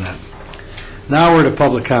patience on that. Now we're to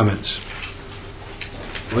public comments.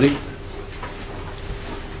 Woody?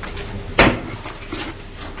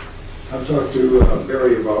 I've talked to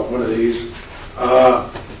Barry about one of these.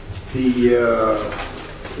 The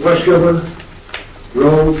West River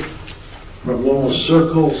Road from Lowell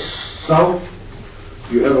Circle south,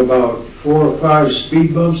 you have about 4 or 5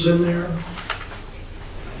 speed bumps in there.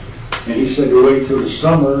 And he said to wait till the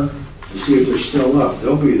summer to see if they're still up.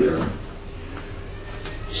 They'll be there.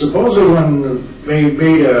 Supposedly when they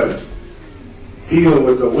made a deal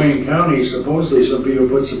with the Wayne County, supposedly some people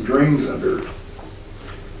put some drains under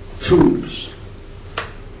tubes.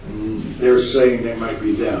 And they're saying they might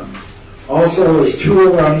be them. Also, there's 2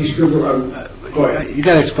 over on East River. Go ahead. You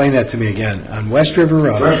got to explain that to me again. On West River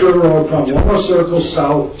Road. West River Road from Loma Circle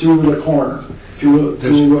south to the corner, to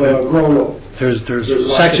Grolo.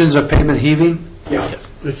 There's sections of pavement heaving? Yeah.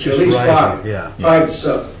 It's just at least 5. Yeah. 5 to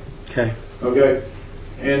 7. Okay. Okay?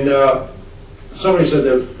 And somebody said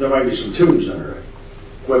that there might be some tubes under it.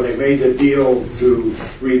 When they made the deal to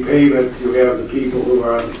repave it, to have the people who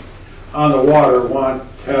are on the water want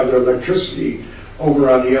to have their electricity over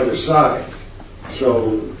on the other side.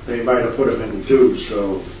 So they might have put them in the tubes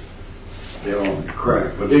so they don't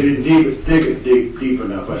crack. But they didn't dig it deep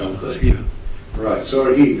enough, I don't think. Right, so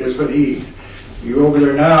it's been heaved. You go over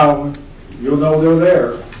there now, you'll know they're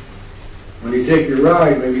there. When you take your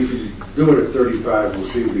ride, maybe if you do it at 35, we'll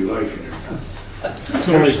see if you like it or not. It's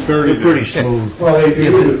only 30. They're pretty smooth. Well, they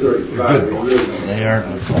do it at 35. They really don't. They are.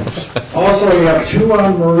 Also, you have 2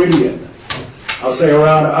 on Meridian. I'll say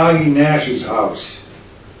around Augie Nash's house.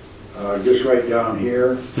 Just right down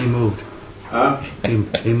here. He moved. Huh?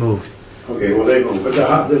 He moved. Okay, well, they moved, but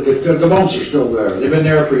the bumps are still there. They've been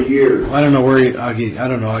there for years. I don't know where Augie, I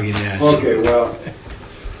don't know Augie Nash. Okay, well,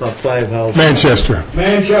 About 5 houses. Manchester.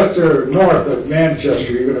 Manchester, north of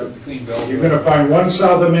Manchester, you're gonna find one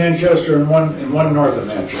south of Manchester and one north of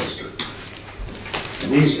Manchester.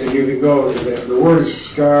 And you can go, the word is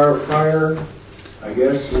scar fire, I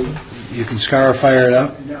guess. You can scar fire it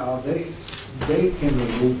up? No, they can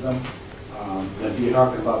remove them. If you're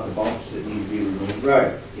talking about the bumps that need to be removed.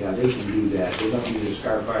 Right. Yeah, they can do that. They don't use a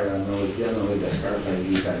scar fire on those. Generally, the scar fire is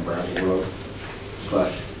used on gravel road.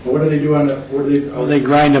 But What do they do on the, Oh, they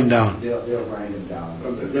grind them down. they'll grind them down.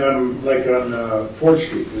 down, like on 4th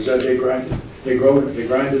Street, is that they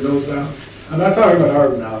grinded those down? I'm not talking about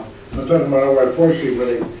ours now, I'm talking about over at 4th Street where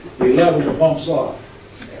they level the bumps off.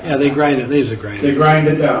 Yeah, they grind it, these are grind They it. grind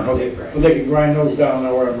it down, okay, well, they can grind those down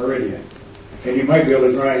over at Meridian. And you might be able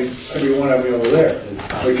to grind every one of them over there,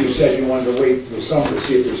 but you said you wanted to wait for some to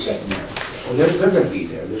see if they're sitting there. Well, they're going to be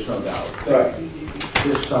there, there's no doubt. Right.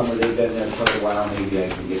 This summer, they've been there for a while, maybe I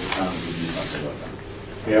can get the county to do something with them.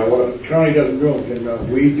 Yeah, well, the county doesn't do them,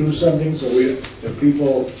 can we do something so the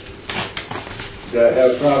people that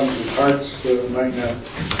have problems with hearts might not?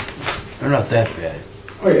 They're not that bad.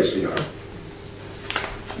 Oh, yes, they are.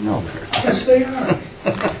 No, Yes, they are.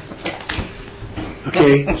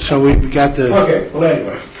 Okay, so we got the, Okay, well,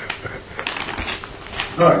 anyway.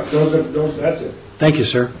 All right, that's it. thank you,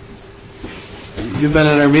 sir. You've been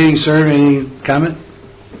at our meeting, sir, any comment?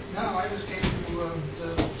 No, I just came to see what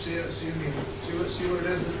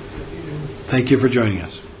it is that you do. Thank you for joining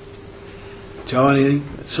us. Joe, anything?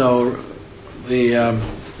 So, you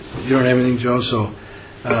don't have anything, Joe, so,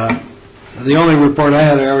 the only report I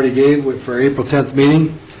had, I already gave for April 10th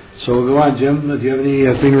meeting, so we'll go on. Jim, do you have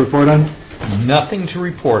anything to report on? Nothing to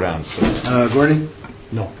report on, sir. Gordy?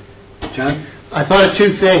 No. John? I thought of two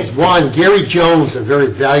things. One, Gary Jones, a very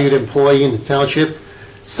valued employee in the township,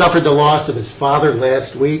 suffered the loss of his father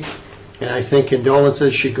last week, and I think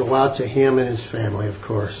condolences should go out to him and his family, of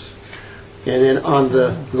course. And then on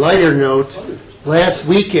the lighter note, last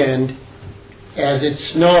weekend, as it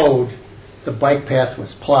snowed, the bike path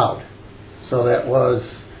was plowed. So that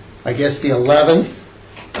was, I guess, the 11th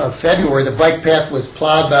of February. The bike path was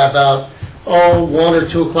plowed by about, 1 or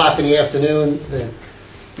 2 o'clock in the afternoon. The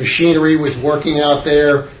machinery was working out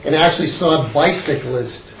there, and I actually saw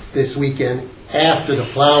bicyclists this weekend after the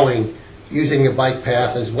plowing using the bike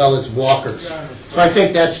path as well as walkers. So I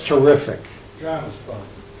think that's terrific. John was fun.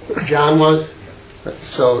 John was?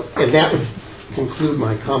 So, and that would conclude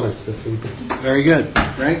my comments this evening. Very good.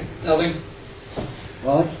 Frank? Nothing.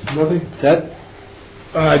 Wally? Nothing. Ted?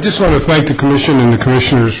 I just want to thank the commission and the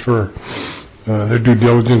commissioners for their due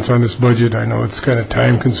diligence on this budget. I know it's kind of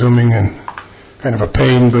time-consuming and kind of a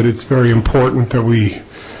pain, but it's very important that we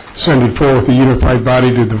send it forth, the unified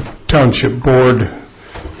body, to the township board,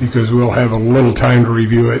 because we'll have a little time to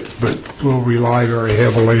review it, but we'll rely very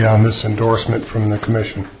heavily on this endorsement from the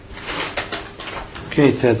commission.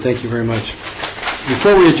 Okay, Ted, thank you very much.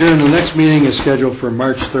 Before we adjourn, the next meeting is scheduled for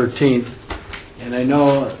March 13th, and I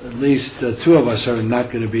know at least 2 of us are not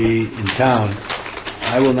going to be in town.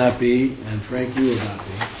 I will not be, and Frank, you will not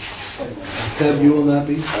be. Ted, you will not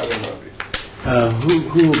be? I will not be.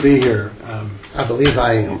 Who will be here? I believe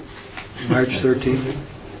I am. March 13th?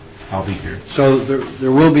 I'll be here. So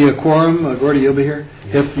there will be a quorum. Gordy, you'll be here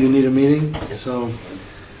if you need a meeting. So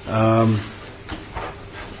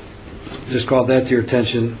just call that to your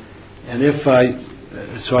attention. And if I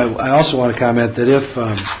also want to comment that if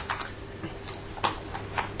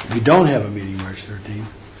we don't have a meeting March 13th,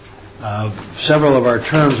 several of our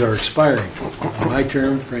terms are expiring. My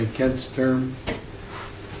term, Frank Kent's term,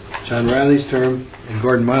 John Riley's term, and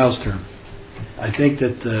Gordon Miles' term. I think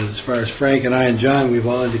that as far as Frank and I and John, we've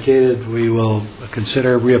all indicated we will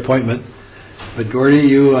consider reappointment. But Gordy,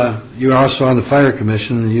 you're also on the Fire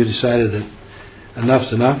Commission, and you decided that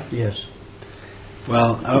enough's enough? Yes.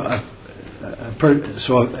 Well,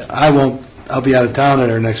 so I'll be out of town at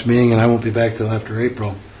our next meeting, and I won't be back till after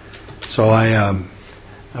April. So I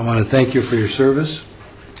want to thank you for your service.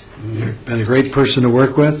 You've been a great person to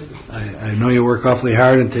work with. I know you work awfully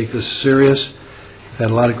hard and take this serious. You've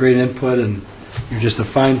had a lot of great input, and you're just a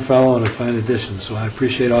fine fellow and a fine addition. So I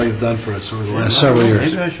appreciate all you've done for us over the last several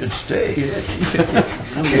years. Maybe I should stay.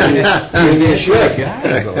 Maybe you should.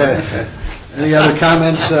 Any other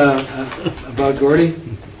comments about Gordy?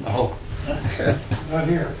 Oh. Not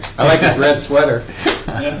here. I like his red sweater.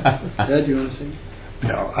 Ted, you want to say?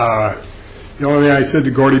 No. The only thing I said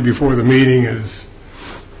to Gordy before the meeting is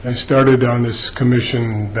I started on this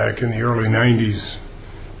commission back in the early 90s,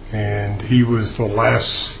 and he was the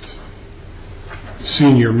last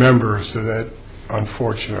senior member, so that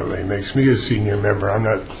unfortunately, makes me a senior member. I'm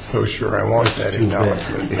not so sure I want that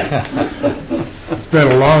acknowledgement. It's been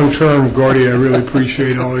a long term, Gordy. I really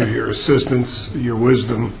appreciate all of your assistance, your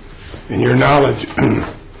wisdom, and your knowledge.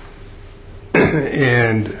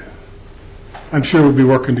 And I'm sure we'll be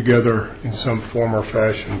working together in some form or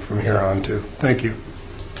fashion from here on, too. Thank you.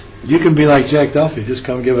 You can be like Jack Duffy, just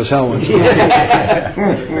come give us hell once.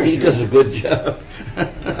 He does a good job. All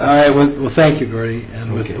right, well, thank you, Gordy.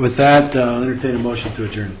 And with that, I'll entertain a motion to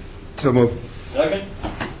adjourn. So moved. Second?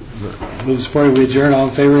 Move supported, we adjourn. All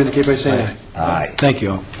in favor indicate by saying aye. Aye. Thank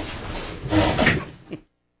you all.